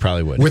 No, you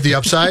probably would. With the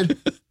upside?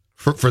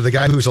 for the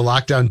guy who's a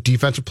lockdown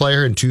defensive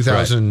player in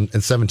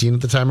 2017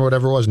 at the time or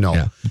whatever it was? No.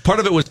 Yeah. Part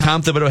of it was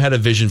Tom Thibodeau had a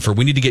vision for,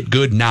 we need to get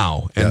good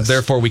now. And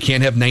therefore we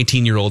can't have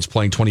 19-year-olds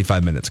playing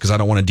 25 minutes because I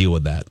don't want to deal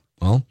with that.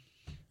 Well,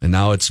 and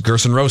now it's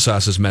Gerson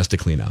Rosas' mess to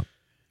clean up.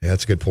 Yeah,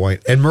 that's a good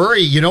point. And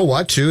Murray, you know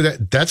what, too?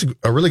 That's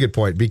a really good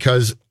point,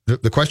 because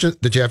the question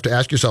that you have to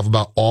ask yourself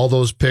about all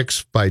those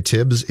picks by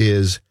Tibbs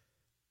is,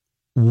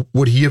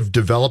 would he have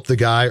developed the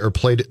guy or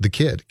played the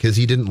kid? Because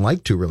he didn't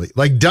like to really.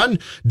 Like, Dunn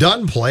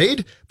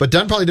played, but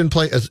Dunn probably didn't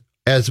play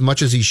as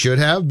much as he should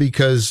have,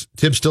 because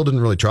Tibbs still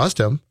didn't really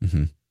trust him.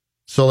 Mm-hmm.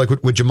 So, like,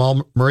 would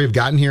Jamal Murray have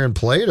gotten here and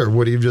played, or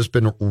would he have just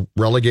been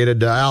relegated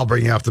to, I'll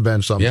bring you off the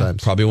bench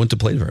sometimes? Yeah, probably wouldn't have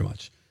played very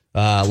much.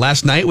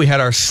 Last night, we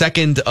had our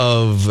second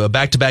of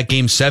back-to-back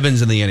Game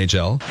 7s in the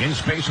NHL. In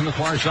space on the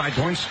far side,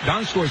 Don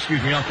scores, off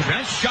the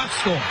bench. Shot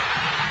score.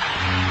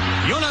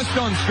 Jonas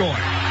Don score.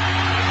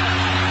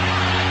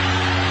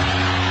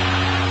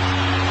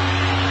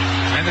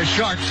 And the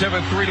Sharks have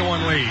a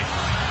 3-1 lead.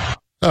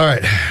 All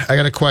right, I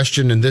got a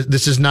question, and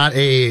this is not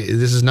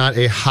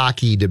a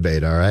hockey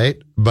debate, all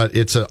right? But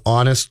it's an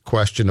honest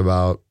question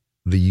about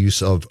the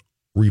use of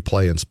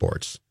replay in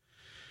sports.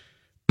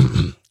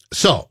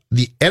 So,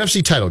 the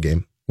NFC title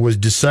game was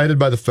decided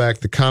by the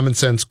fact that common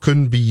sense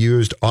couldn't be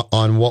used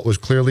on what was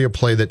clearly a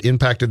play that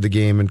impacted the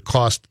game and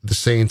cost the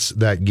Saints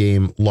that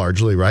game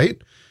largely,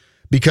 right?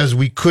 Because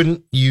we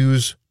couldn't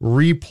use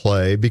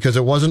replay because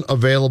it wasn't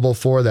available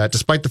for that,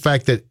 despite the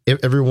fact that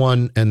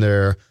everyone and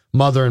their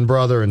mother and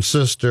brother and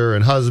sister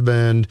and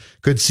husband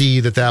could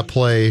see that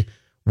play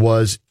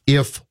was,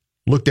 if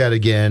looked at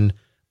again,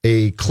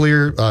 a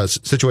clear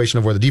situation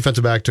of where the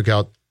defensive back took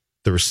out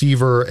the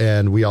receiver,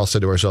 and we all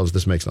said to ourselves,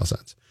 this makes no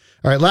sense.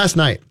 All right, last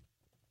night,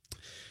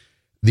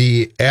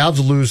 the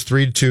Avs lose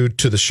 3-2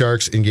 to the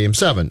Sharks in Game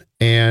 7,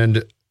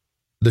 and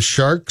the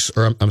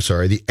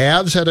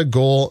Avs had a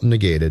goal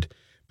negated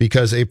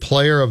because a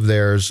player of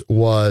theirs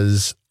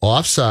was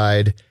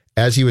offside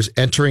as he was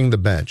entering the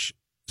bench.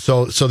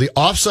 So the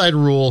offside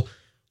rule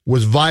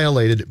was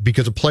violated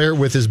because a player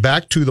with his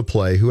back to the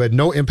play, who had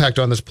no impact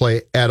on this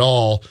play at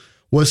all,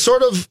 was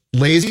sort of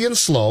lazy and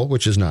slow,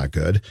 which is not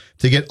good,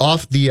 to get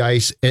off the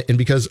ice. And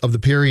because of the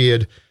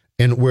period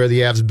and where the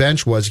Avs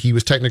bench was, he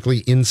was technically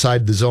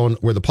inside the zone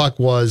where the puck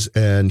was,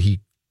 and he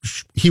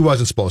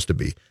wasn't supposed to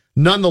be.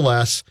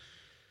 Nonetheless,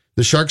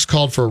 the Sharks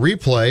called for a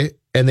replay,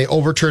 and they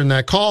overturned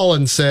that call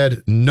and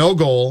said no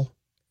goal,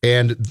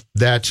 and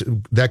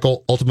that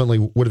goal ultimately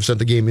would have sent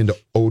the game into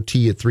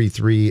OT at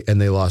 3-3,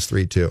 and they lost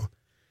 3-2.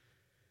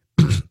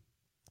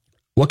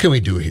 What can we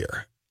do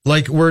here?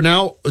 Like, we're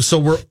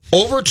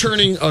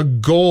overturning a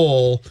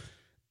goal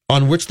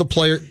on which the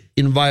player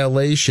in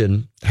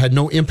violation had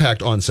no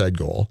impact on said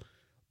goal.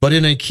 But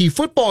in a key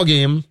football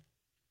game,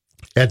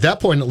 at that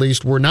point at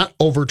least, we're not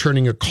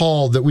overturning a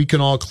call that we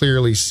can all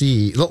clearly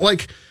see.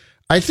 Like,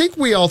 I think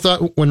we all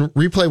thought when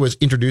replay was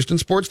introduced in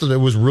sports that it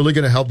was really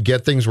going to help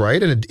get things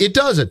right, and it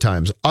does at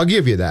times. I'll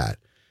give you that.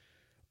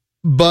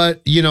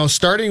 But,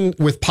 starting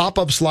with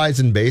pop-up slides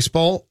in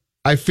baseball,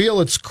 I feel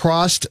it's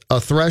crossed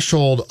a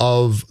threshold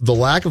of the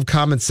lack of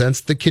common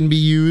sense that can be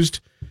used.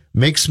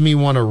 Makes me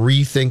want to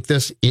rethink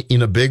this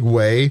in a big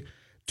way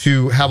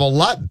to have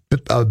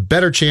a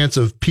better chance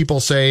of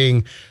people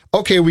saying,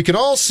 okay, we can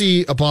all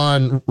see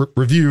upon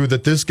review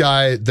that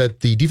that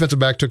the defensive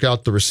back took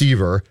out the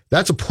receiver.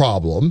 That's a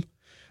problem.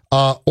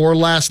 Or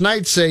last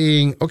night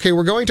saying, okay,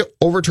 we're going to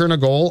overturn a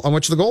goal on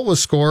which the goal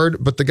was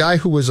scored, but the guy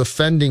who was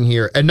offending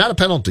here, and not a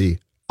penalty,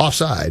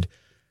 offside,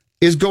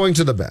 is going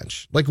to the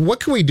bench. Like,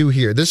 what can we do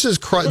here? This is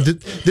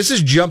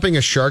jumping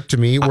a shark to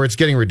me, where it's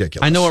getting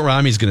ridiculous. I know what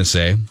Rami's going to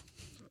say.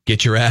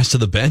 Get your ass to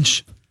the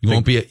bench. You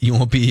won't be.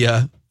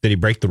 Did he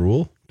break the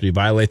rule? Did he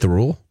violate the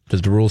rule?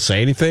 Does the rule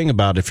say anything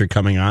about if you're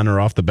coming on or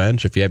off the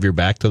bench? If you have your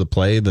back to the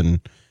play, then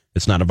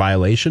it's not a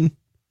violation.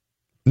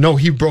 No,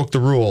 he broke the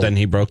rule. Then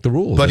he broke the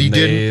rule. But he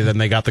didn't. Then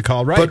they got the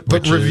call right.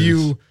 But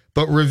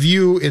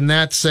review in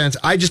that sense.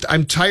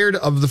 I'm tired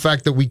of the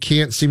fact that we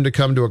can't seem to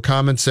come to a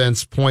common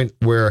sense point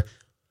where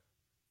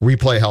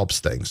replay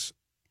helps things.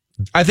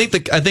 I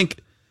think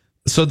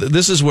so.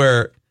 This is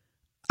where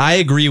I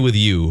agree with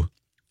you.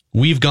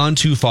 We've gone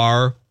too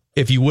far.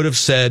 If you would have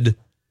said,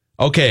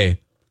 okay,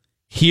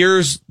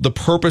 here's the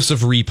purpose of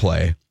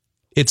replay.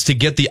 It's to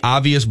get the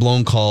obvious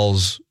blown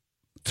calls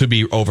to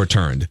be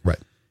overturned. Right.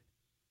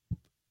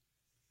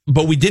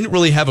 But we didn't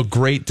really have a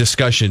great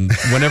discussion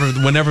whenever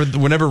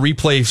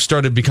replay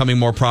started becoming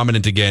more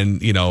prominent again,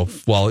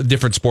 in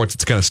different sports,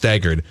 it's kind of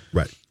staggered.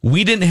 Right.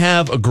 We didn't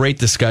have a great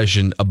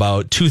discussion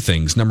about two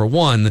things. Number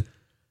one,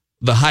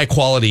 the high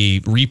quality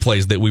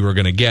replays that we were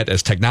going to get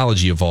as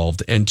technology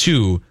evolved. And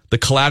two, the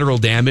collateral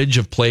damage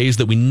of plays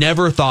that we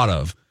never thought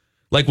of.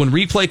 Like when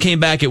replay came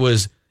back, it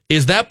was,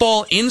 is that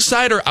ball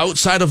inside or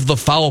outside of the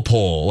foul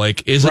pole?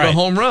 Like, is it a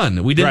home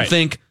run? We didn't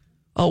think,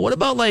 what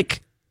about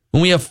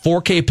when we have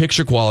 4K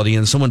picture quality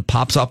and someone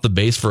pops off the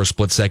base for a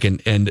split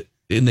second, and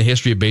in the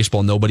history of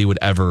baseball, nobody would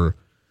ever,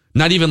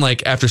 not even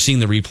after seeing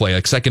the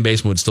replay, second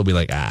baseman would still be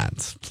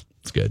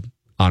it's good.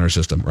 Honor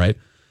system, right?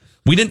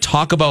 We didn't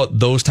talk about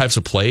those types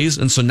of plays.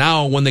 And so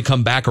now when they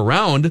come back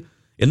around,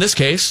 in this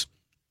case,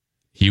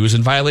 he was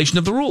in violation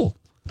of the rule.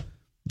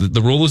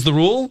 The rule is the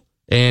rule,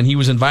 and he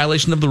was in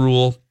violation of the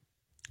rule.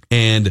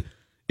 And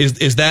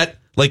is that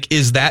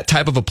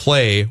type of a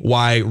play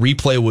why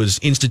replay was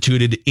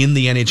instituted in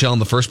the NHL in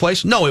the first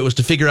place? No, it was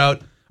to figure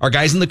out, are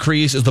guys in the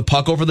crease, is the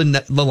puck over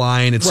the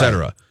line,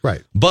 etc.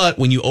 Right. But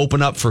when you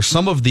open up for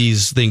some of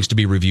these things to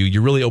be reviewed,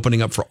 you're really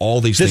opening up for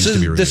all these things to be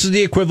reviewed. This is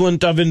the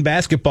equivalent of in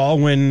basketball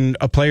when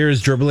a player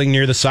is dribbling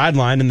near the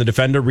sideline and the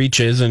defender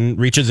reaches in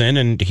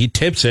and he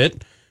tips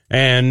it.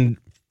 And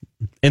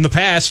in the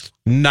past,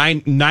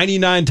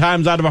 99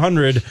 times out of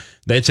 100,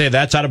 they'd say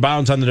that's out of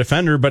bounds on the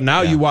defender. But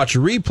now you watch a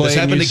replay. This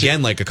happened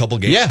again a couple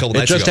games. Yeah,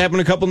 it just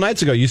happened a couple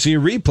nights ago. You see a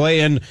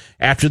replay, and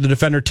after the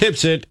defender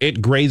tips it,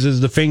 it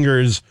grazes the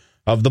fingers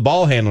of the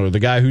ball handler, the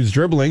guy who's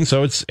dribbling,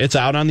 so it's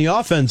out on the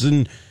offense.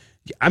 And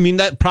I mean,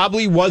 that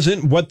probably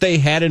wasn't what they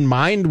had in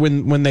mind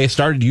when they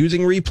started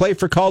using replay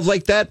for calls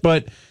like that.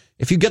 But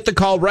if you get the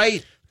call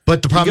right,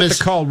 but the problem is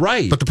the call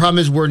right. But the problem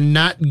is we're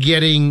not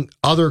getting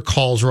other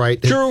calls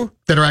right. True.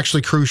 That are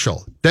actually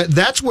crucial.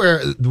 That's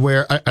where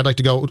I'd like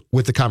to go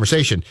with the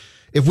conversation.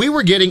 If we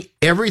were getting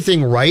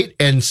everything right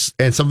and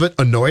some of it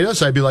annoyed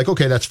us, I'd be like,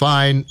 okay, that's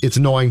fine. It's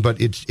annoying,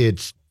 but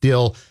it's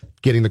still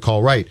getting the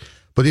call right.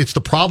 But it's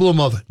the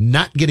problem of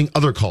not getting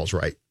other calls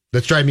right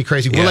that's driving me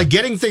crazy. We're like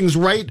getting things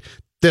right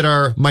that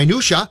are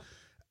minutia,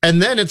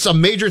 and then it's a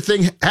major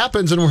thing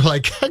happens, and we're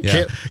like,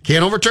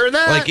 can't overturn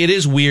that. Like, it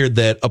is weird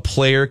that a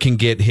player can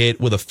get hit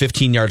with a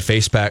 15-yard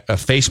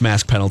face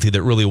mask penalty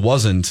that really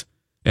wasn't,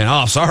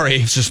 and sorry,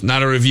 it's just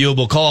not a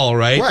reviewable call,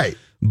 right? Right.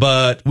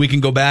 But we can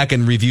go back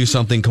and review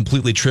something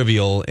completely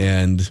trivial,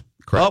 and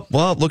it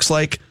looks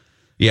like,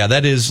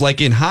 that is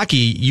like in hockey.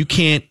 You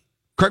can't,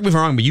 correct me if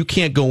I'm wrong, but you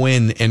can't go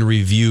in and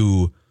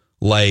review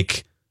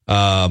like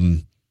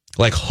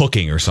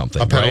hooking or something.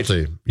 A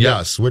penalty, right?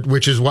 yes,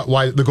 which is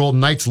why the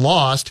Golden Knights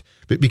lost,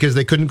 because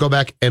they couldn't go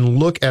back and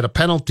look at a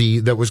penalty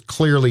that was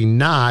clearly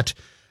not.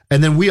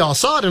 And then we all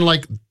saw it and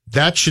like,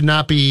 that should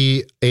not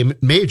be a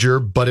major,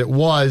 but it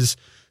was.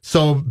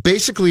 So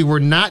basically, we're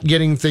not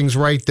getting things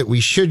right that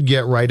we should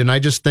get right. And I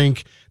just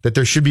think that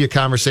there should be a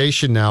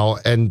conversation now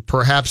and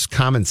perhaps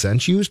common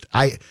sense used.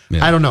 I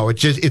don't know.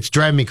 It's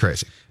driving me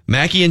crazy.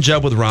 Mackie and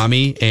Judd with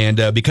Rami.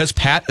 And because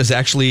Pat is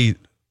actually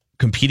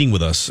competing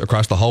with us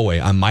across the hallway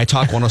on My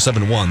Talk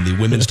 107.1,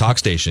 the women's talk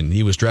station,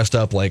 he was dressed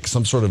up like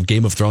some sort of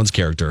Game of Thrones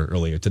character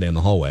earlier today in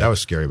the hallway. That was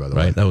scary, by the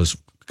way. That was...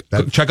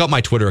 Check out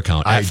my Twitter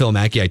account, at Phil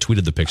Mackey. I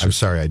tweeted the picture. I'm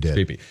sorry I did.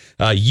 Creepy.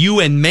 You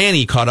and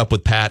Manny caught up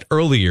with Pat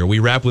earlier. We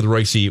wrap with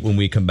Royce when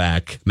we come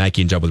back.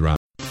 Mackey and Judd with Ron.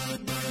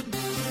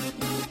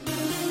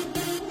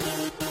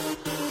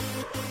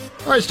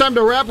 All right, it's time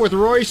to wrap with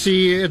Royce.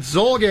 It's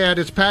Zolgad,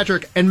 it's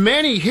Patrick, and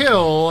Manny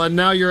Hill. And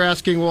now you're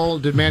asking, well,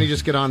 did Manny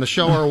just get on the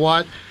show or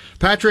what?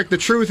 Patrick, the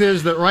truth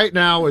is that right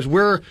now, as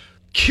we're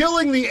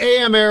killing the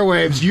AM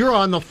airwaves, you're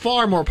on the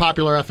far more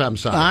popular FM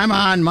side. I'm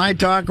on My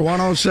Talk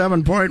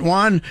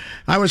 107.1.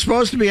 I was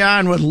supposed to be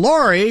on with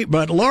Lori,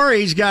 but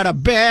Lori's got a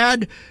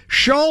bad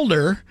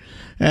shoulder.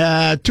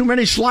 Too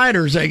many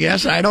sliders, I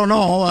guess. I don't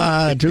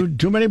know.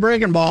 Too many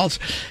breaking balls.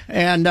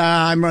 And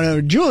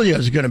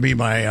Julia's going to be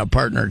my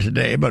partner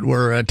today, but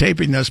we're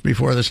taping this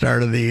before the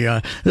start of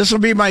the... this will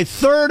be my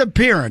third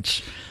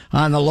appearance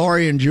on the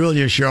Lori and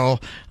Julia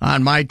show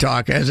on My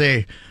Talk as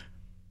a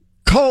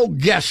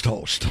co-guest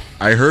host.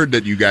 I heard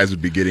that you guys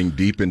would be getting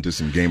deep into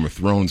some Game of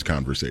Thrones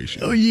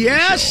conversation.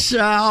 Yes,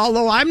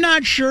 although I'm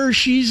not sure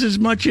she's as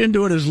much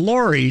into it as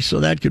Lori, so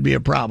that could be a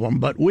problem.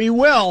 But we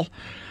will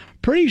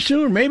pretty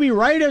soon, maybe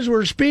right as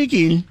we're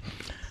speaking,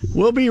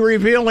 we'll be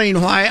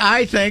revealing why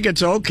I think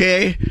it's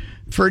okay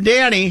for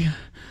Danny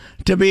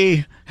to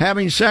be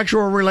having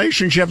sexual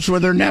relationships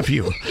with her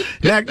nephew.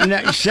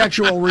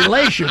 Sexual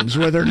relations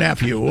with her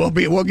nephew.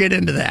 We'll get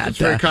into that. It's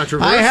very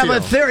controversial. I have a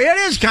theory. It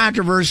is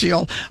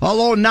controversial,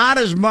 although not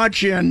as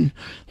much in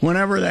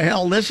whenever the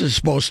hell this is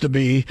supposed to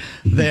be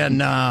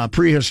than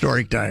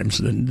prehistoric times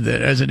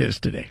as it is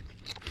today.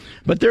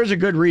 But there's a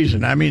good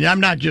reason. I mean,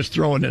 I'm not just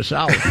throwing this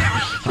out.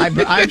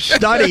 I've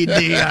studied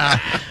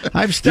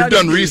You've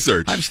done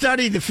research. I've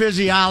studied the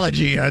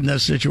physiology in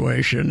this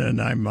situation,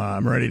 and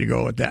I'm ready to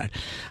go with that.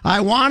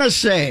 I want to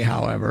say,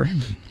 however,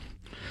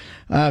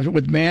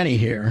 with Manny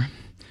here,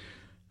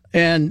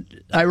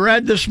 and I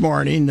read this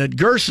morning that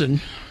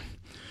Gerson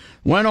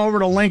went over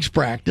to Lynx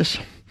practice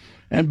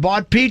and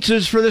bought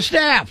pizzas for the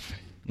staff.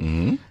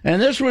 Mm-hmm. And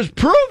this was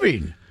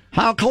proving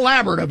how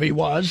collaborative he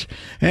was.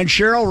 And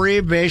Cheryl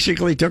Reeve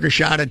basically took a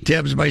shot at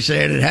Tibbs by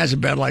saying it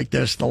hasn't been like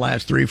this the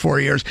last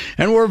 3-4 years.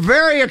 And we're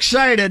very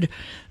excited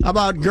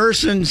about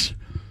Gerson's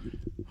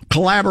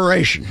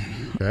collaboration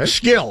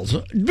skills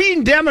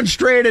being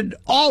demonstrated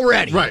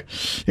already. Right.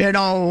 You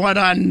know, what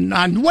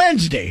on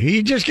Wednesday.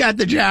 He just got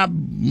the job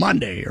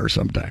Monday or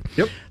sometime.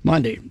 Yep.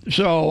 Monday.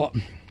 So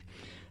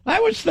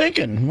I was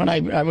thinking when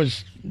I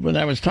was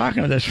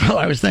talking to this fellow,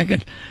 I was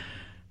thinking,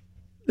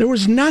 there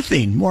was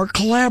nothing more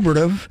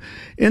collaborative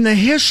in the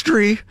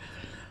history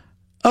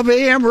of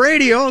AM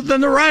radio than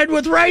the Ride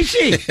with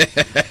Ricey.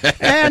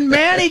 And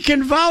Manny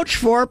can vouch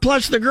for,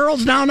 plus the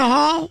girls down the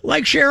hall,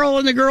 like Cheryl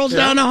and the girls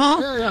down the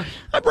hall. Yeah.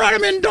 I brought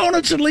them in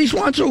donuts at least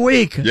once a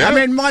week. Yeah. I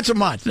mean, once a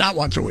month, not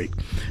once a week.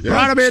 Yeah.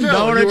 Brought them in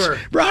Still, donuts,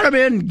 brought them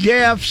in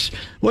gifts,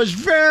 was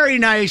very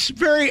nice,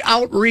 very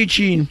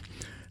outreaching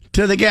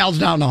to the gals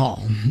down the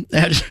hall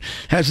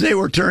as they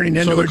were turning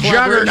into a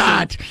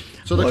juggernaut.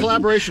 So the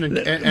collaboration and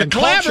the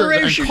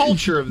collaboration,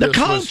 culture of this, the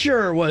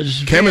culture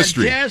was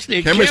chemistry.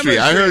 Fantastic. Chemistry.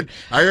 I heard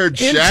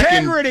Shaq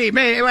integrity.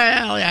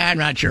 Well, I'm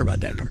not sure about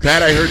that part.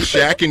 Pat, I heard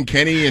Shaq and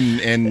Kenny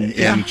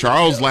and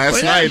Charles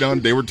last night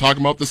they were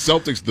talking about the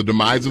Celtics, the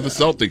demise of the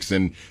Celtics,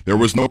 and there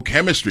was no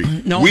chemistry.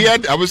 No,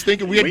 I was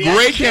thinking we had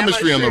great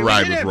chemistry on the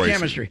Ride with Royce.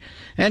 Chemistry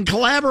and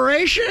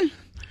collaboration.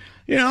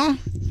 You know.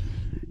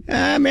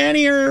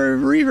 Manny or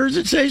Reavers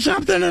would say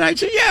something, and I'd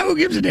say, yeah, who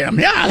gives a damn?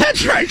 Yeah,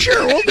 that's right,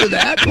 sure, we'll do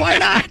that. Why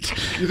not?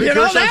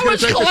 That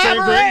was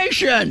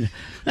collaboration.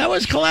 That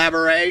was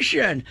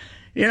collaboration.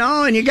 You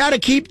know, and you got to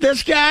keep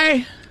this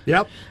guy.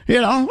 Yep.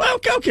 You know, well,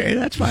 okay,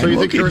 that's fine. So you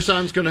think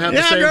Gerson's going to have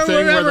the same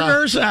thing where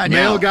the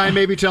male guy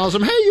maybe tells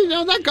him, hey, you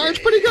know, that guard's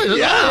pretty good.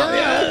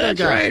 Yeah,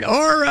 that's right.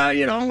 Or,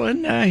 you know,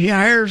 when he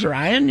hires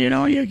Ryan, you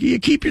know, you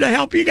keep the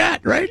help you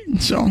got, right?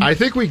 So I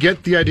think we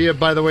get the idea,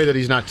 by the way, that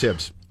he's not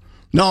Tibbs.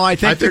 No, I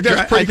think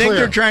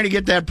they're trying to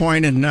get that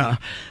point and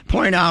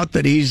point out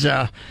that he's.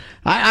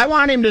 I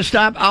want him to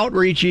stop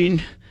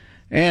outreaching,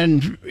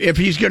 and if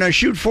he's going to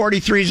shoot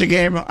 43s a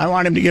game, I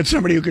want him to get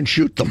somebody who can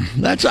shoot them.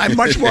 I'm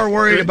much more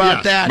worried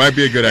about that. Might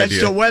be a good idea.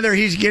 So whether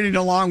he's getting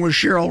along with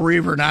Cheryl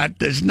Reeve or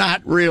not is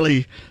not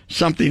really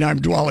something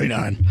I'm dwelling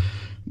on.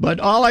 But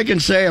all I can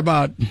say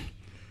about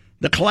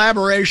the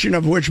collaboration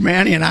of which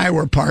Manny and I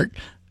were part.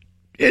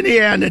 In the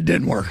end, it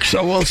didn't work.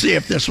 So we'll see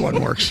if this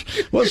one works.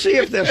 We'll see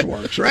if this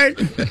works, right?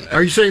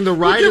 Are you saying the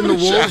Ride and the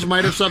Wolves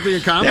might have something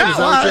in common? Yeah, Is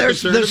that what you're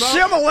concerned the about?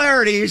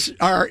 similarities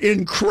are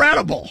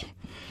incredible.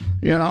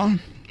 You know?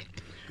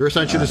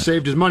 Gerson should have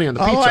saved his money on the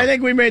pizza. Oh, I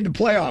think we made the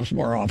playoffs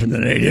more often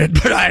than they did,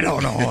 but I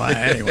don't know.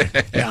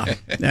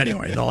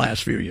 Anyway, the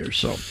last few years.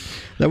 So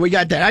then we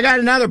got that. I got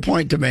another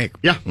point to make.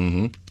 Yeah.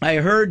 Mm-hmm. I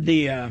heard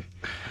the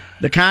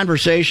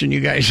conversation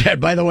you guys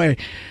had. By the way,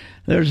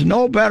 there's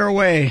no better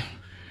way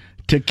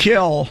to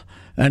kill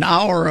an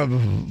hour of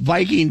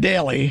Viking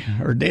Daily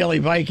or Daily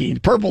Viking,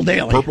 Purple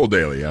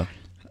Daily, yeah,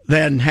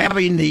 than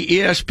having the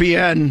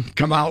ESPN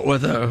come out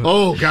with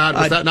was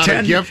that not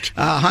a gift?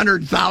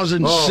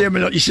 100,000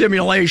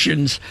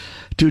 simulations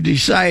to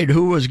decide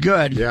who was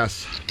good.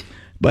 Yes,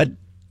 but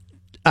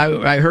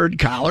I heard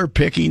Collar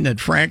picking that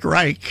Frank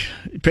Reich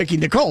picking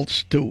the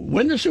Colts to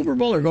win the Super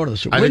Bowl or go to the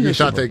Super Bowl. I think he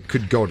thought they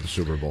could go to the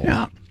Super Bowl.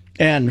 Yeah.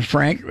 And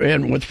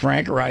with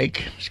Frank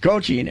Reich's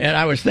coaching, and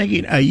I was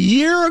thinking a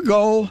year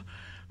ago,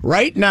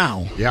 right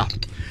now,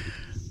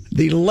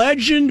 the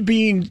legend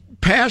being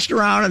passed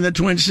around in the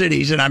Twin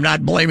Cities, and I'm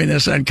not blaming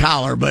this on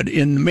Collar, but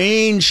in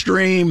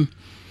mainstream,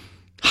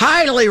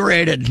 highly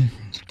rated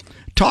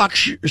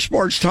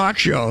sports talk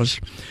shows,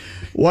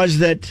 was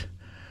that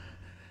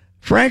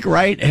Frank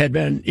Reich had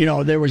been,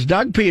 there was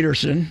Doug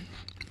Peterson,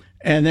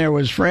 and there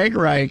was Frank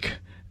Reich,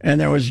 and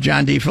there was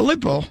John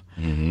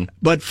DeFilippo,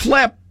 but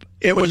Flip.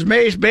 It was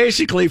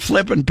basically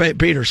Flip and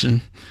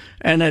Peterson,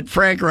 and that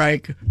Frank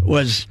Reich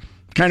was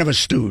kind of a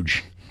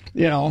stooge,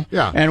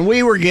 Yeah. And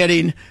we were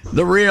getting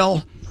the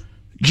real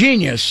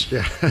genius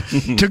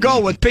to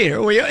go with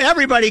Peter.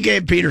 Everybody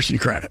gave Peterson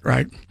credit,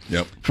 right?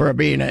 Yep. For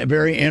being a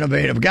very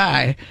innovative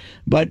guy.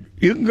 But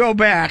you can go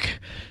back,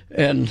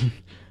 and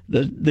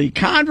the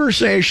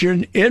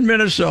conversation in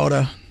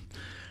Minnesota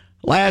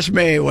last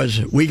May was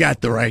we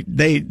got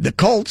the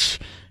Colts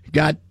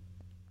got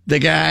the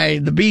guy,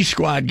 the B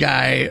squad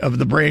guy of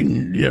the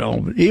brain,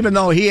 even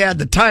though he had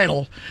the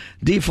title,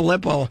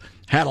 DeFilippo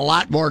had a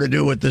lot more to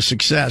do with the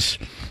success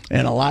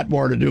and a lot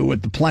more to do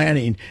with the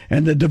planning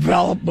and the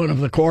development of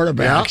the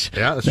quarterbacks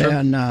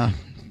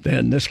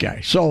than this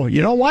guy. So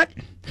you know what?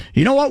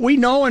 You know what we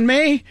know in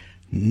May?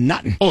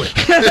 Nothing. Oh,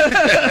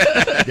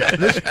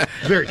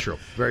 very true.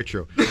 Very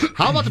true.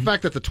 How about the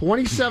fact that the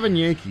 27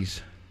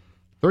 Yankees,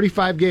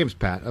 35 games,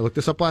 Pat, I looked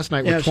this up last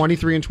night, were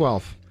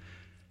 23-12.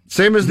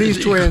 Same as these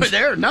Twins.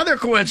 There, another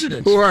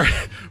coincidence. Who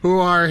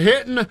are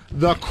hitting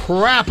the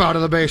crap out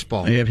of the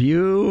baseball. If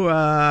you,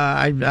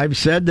 I've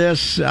said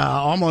this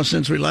almost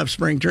since we left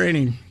spring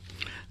training,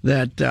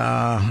 that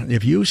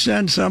if you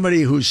send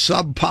somebody who's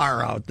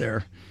subpar out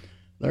there,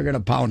 they're going to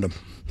pound them.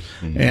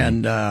 Mm-hmm.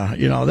 And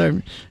they're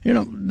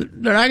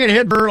not going to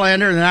hit Verlander,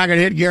 they're not going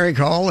to hit Gary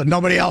Cole, and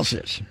nobody else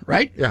is,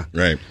 right? Yeah,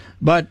 right.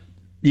 But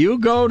you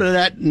go to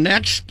that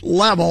next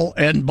level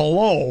and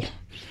below.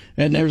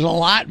 And there's a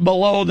lot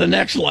below the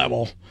next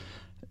level.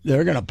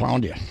 They're going to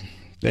pound you.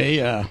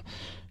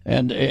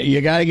 And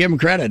you got to give them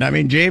credit. I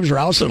mean, James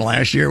Rowson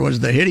last year was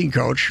the hitting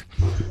coach,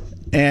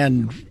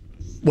 and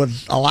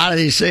with a lot of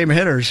these same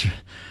hitters,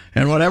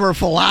 and whatever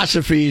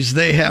philosophies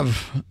they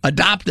have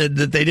adopted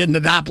that they didn't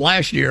adopt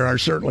last year are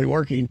certainly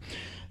working.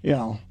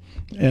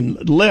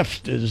 And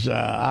lift is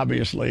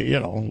obviously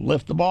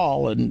lift the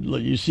ball, and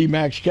you see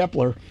Max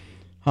Kepler.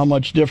 How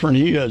much different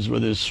he is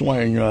with his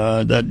swing.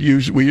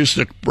 We used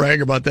to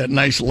brag about that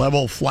nice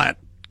level, flat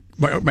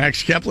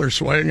Max Kepler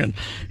swing, and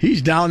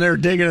he's down there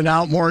digging it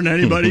out more than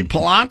anybody.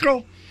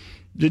 Polanco?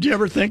 Did you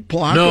ever think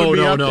Polanco would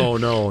be out there?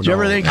 No. Did you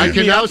ever think I he'd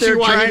can be now out there see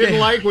why trying you didn't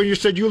to... like when you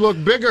said you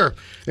look bigger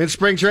in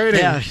spring training.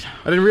 Yeah.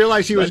 I didn't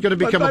realize he was going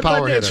to become a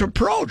power hitter. But it's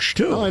approach,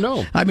 too. Oh, I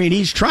know. I mean,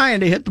 he's trying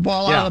to hit the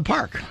ball out of the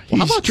park.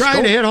 Well, He's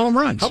trying to hit home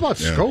runs. How about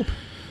Scope?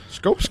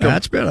 Scope.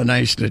 That's been a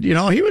nice...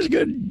 he was a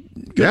good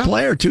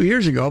player 2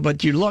 years ago,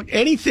 but you look...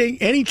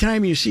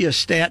 Anytime you see a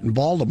stat in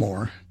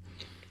Baltimore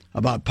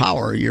about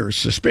power, you're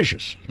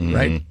suspicious,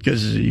 right?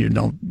 Because you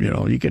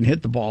can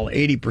hit the ball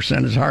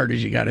 80% as hard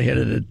as you got to hit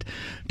it at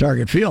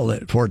target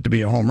field for it to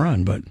be a home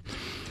run. But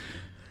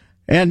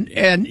and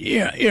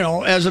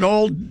as an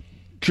old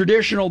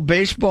traditional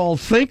baseball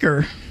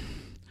thinker,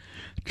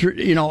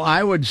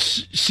 I would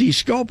see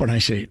Scope and I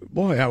say,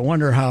 boy, I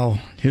wonder how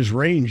his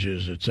range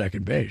is at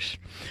second base.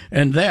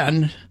 And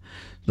then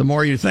the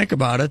more you think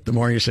about it, the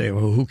more you say,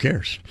 well, who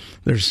cares?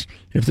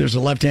 If there's a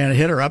left-handed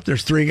hitter up,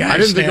 there's three guys. I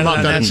didn't think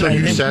about that until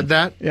you said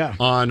that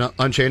on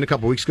Unchained a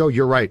couple weeks ago.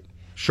 You're right.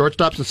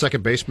 Shortstops and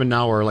second basemen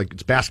now are like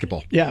it's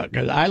basketball. Yeah,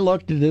 because I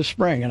looked at this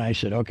spring and I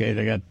said, okay,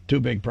 they got two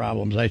big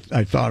problems. I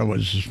thought it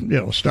was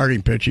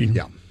starting pitching.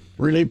 Yeah.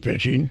 relief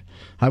pitching.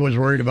 I was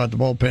worried about the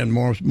bullpen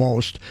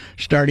most,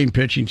 starting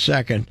pitching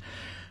second.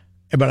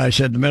 But I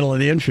said the middle of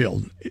the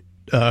infield,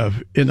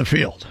 in the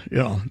field,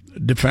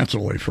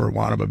 defensively, for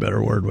want of a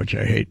better word, which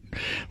I hate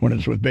when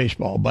it's with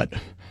baseball. But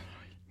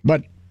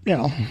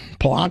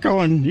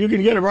Polanco, and you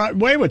can get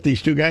away with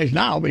these two guys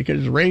now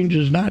because range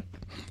is not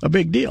a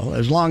big deal.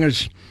 As long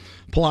as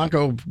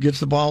Polanco gets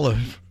the ball to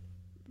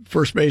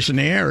first base in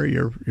the air,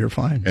 you're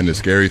fine. And the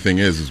scary thing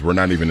is we're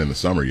not even in the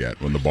summer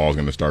yet when the ball's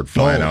going to start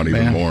flying out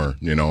even more,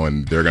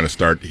 and they're going to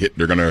start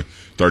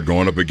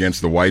going up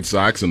against the White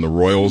Sox and the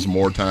Royals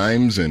more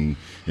times, and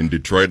in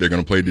Detroit they're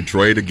going to play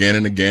Detroit again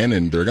and again,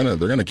 and they're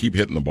going to keep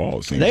hitting the ball.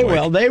 It seems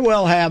they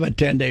will have a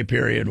 10-day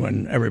period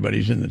when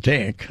everybody's in the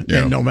tank,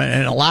 and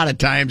a lot of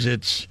times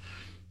it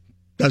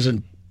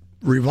doesn't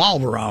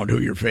revolve around who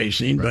you're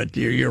facing, but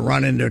you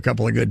run into a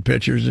couple of good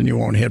pitchers and you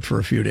won't hit for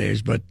a few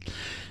days, but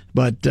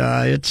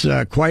it's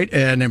quite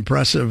an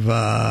impressive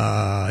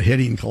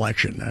hitting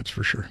collection, that's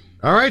for sure.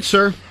 All right,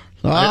 sir.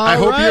 I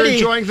hope you're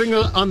enjoying things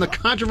on the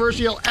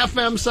controversial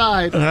FM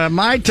side.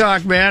 My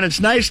talk, man. It's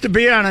nice to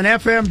be on an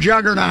FM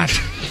juggernaut.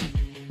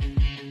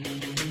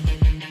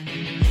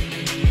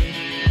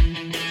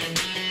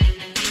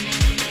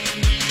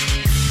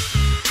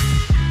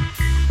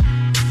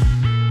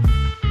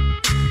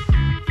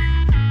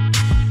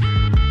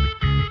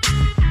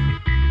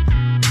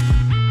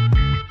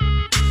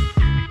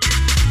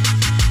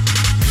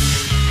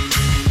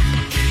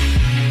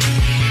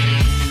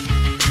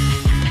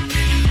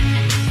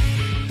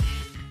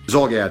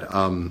 Zulgad,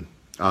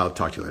 I'll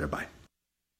talk to you later. Bye.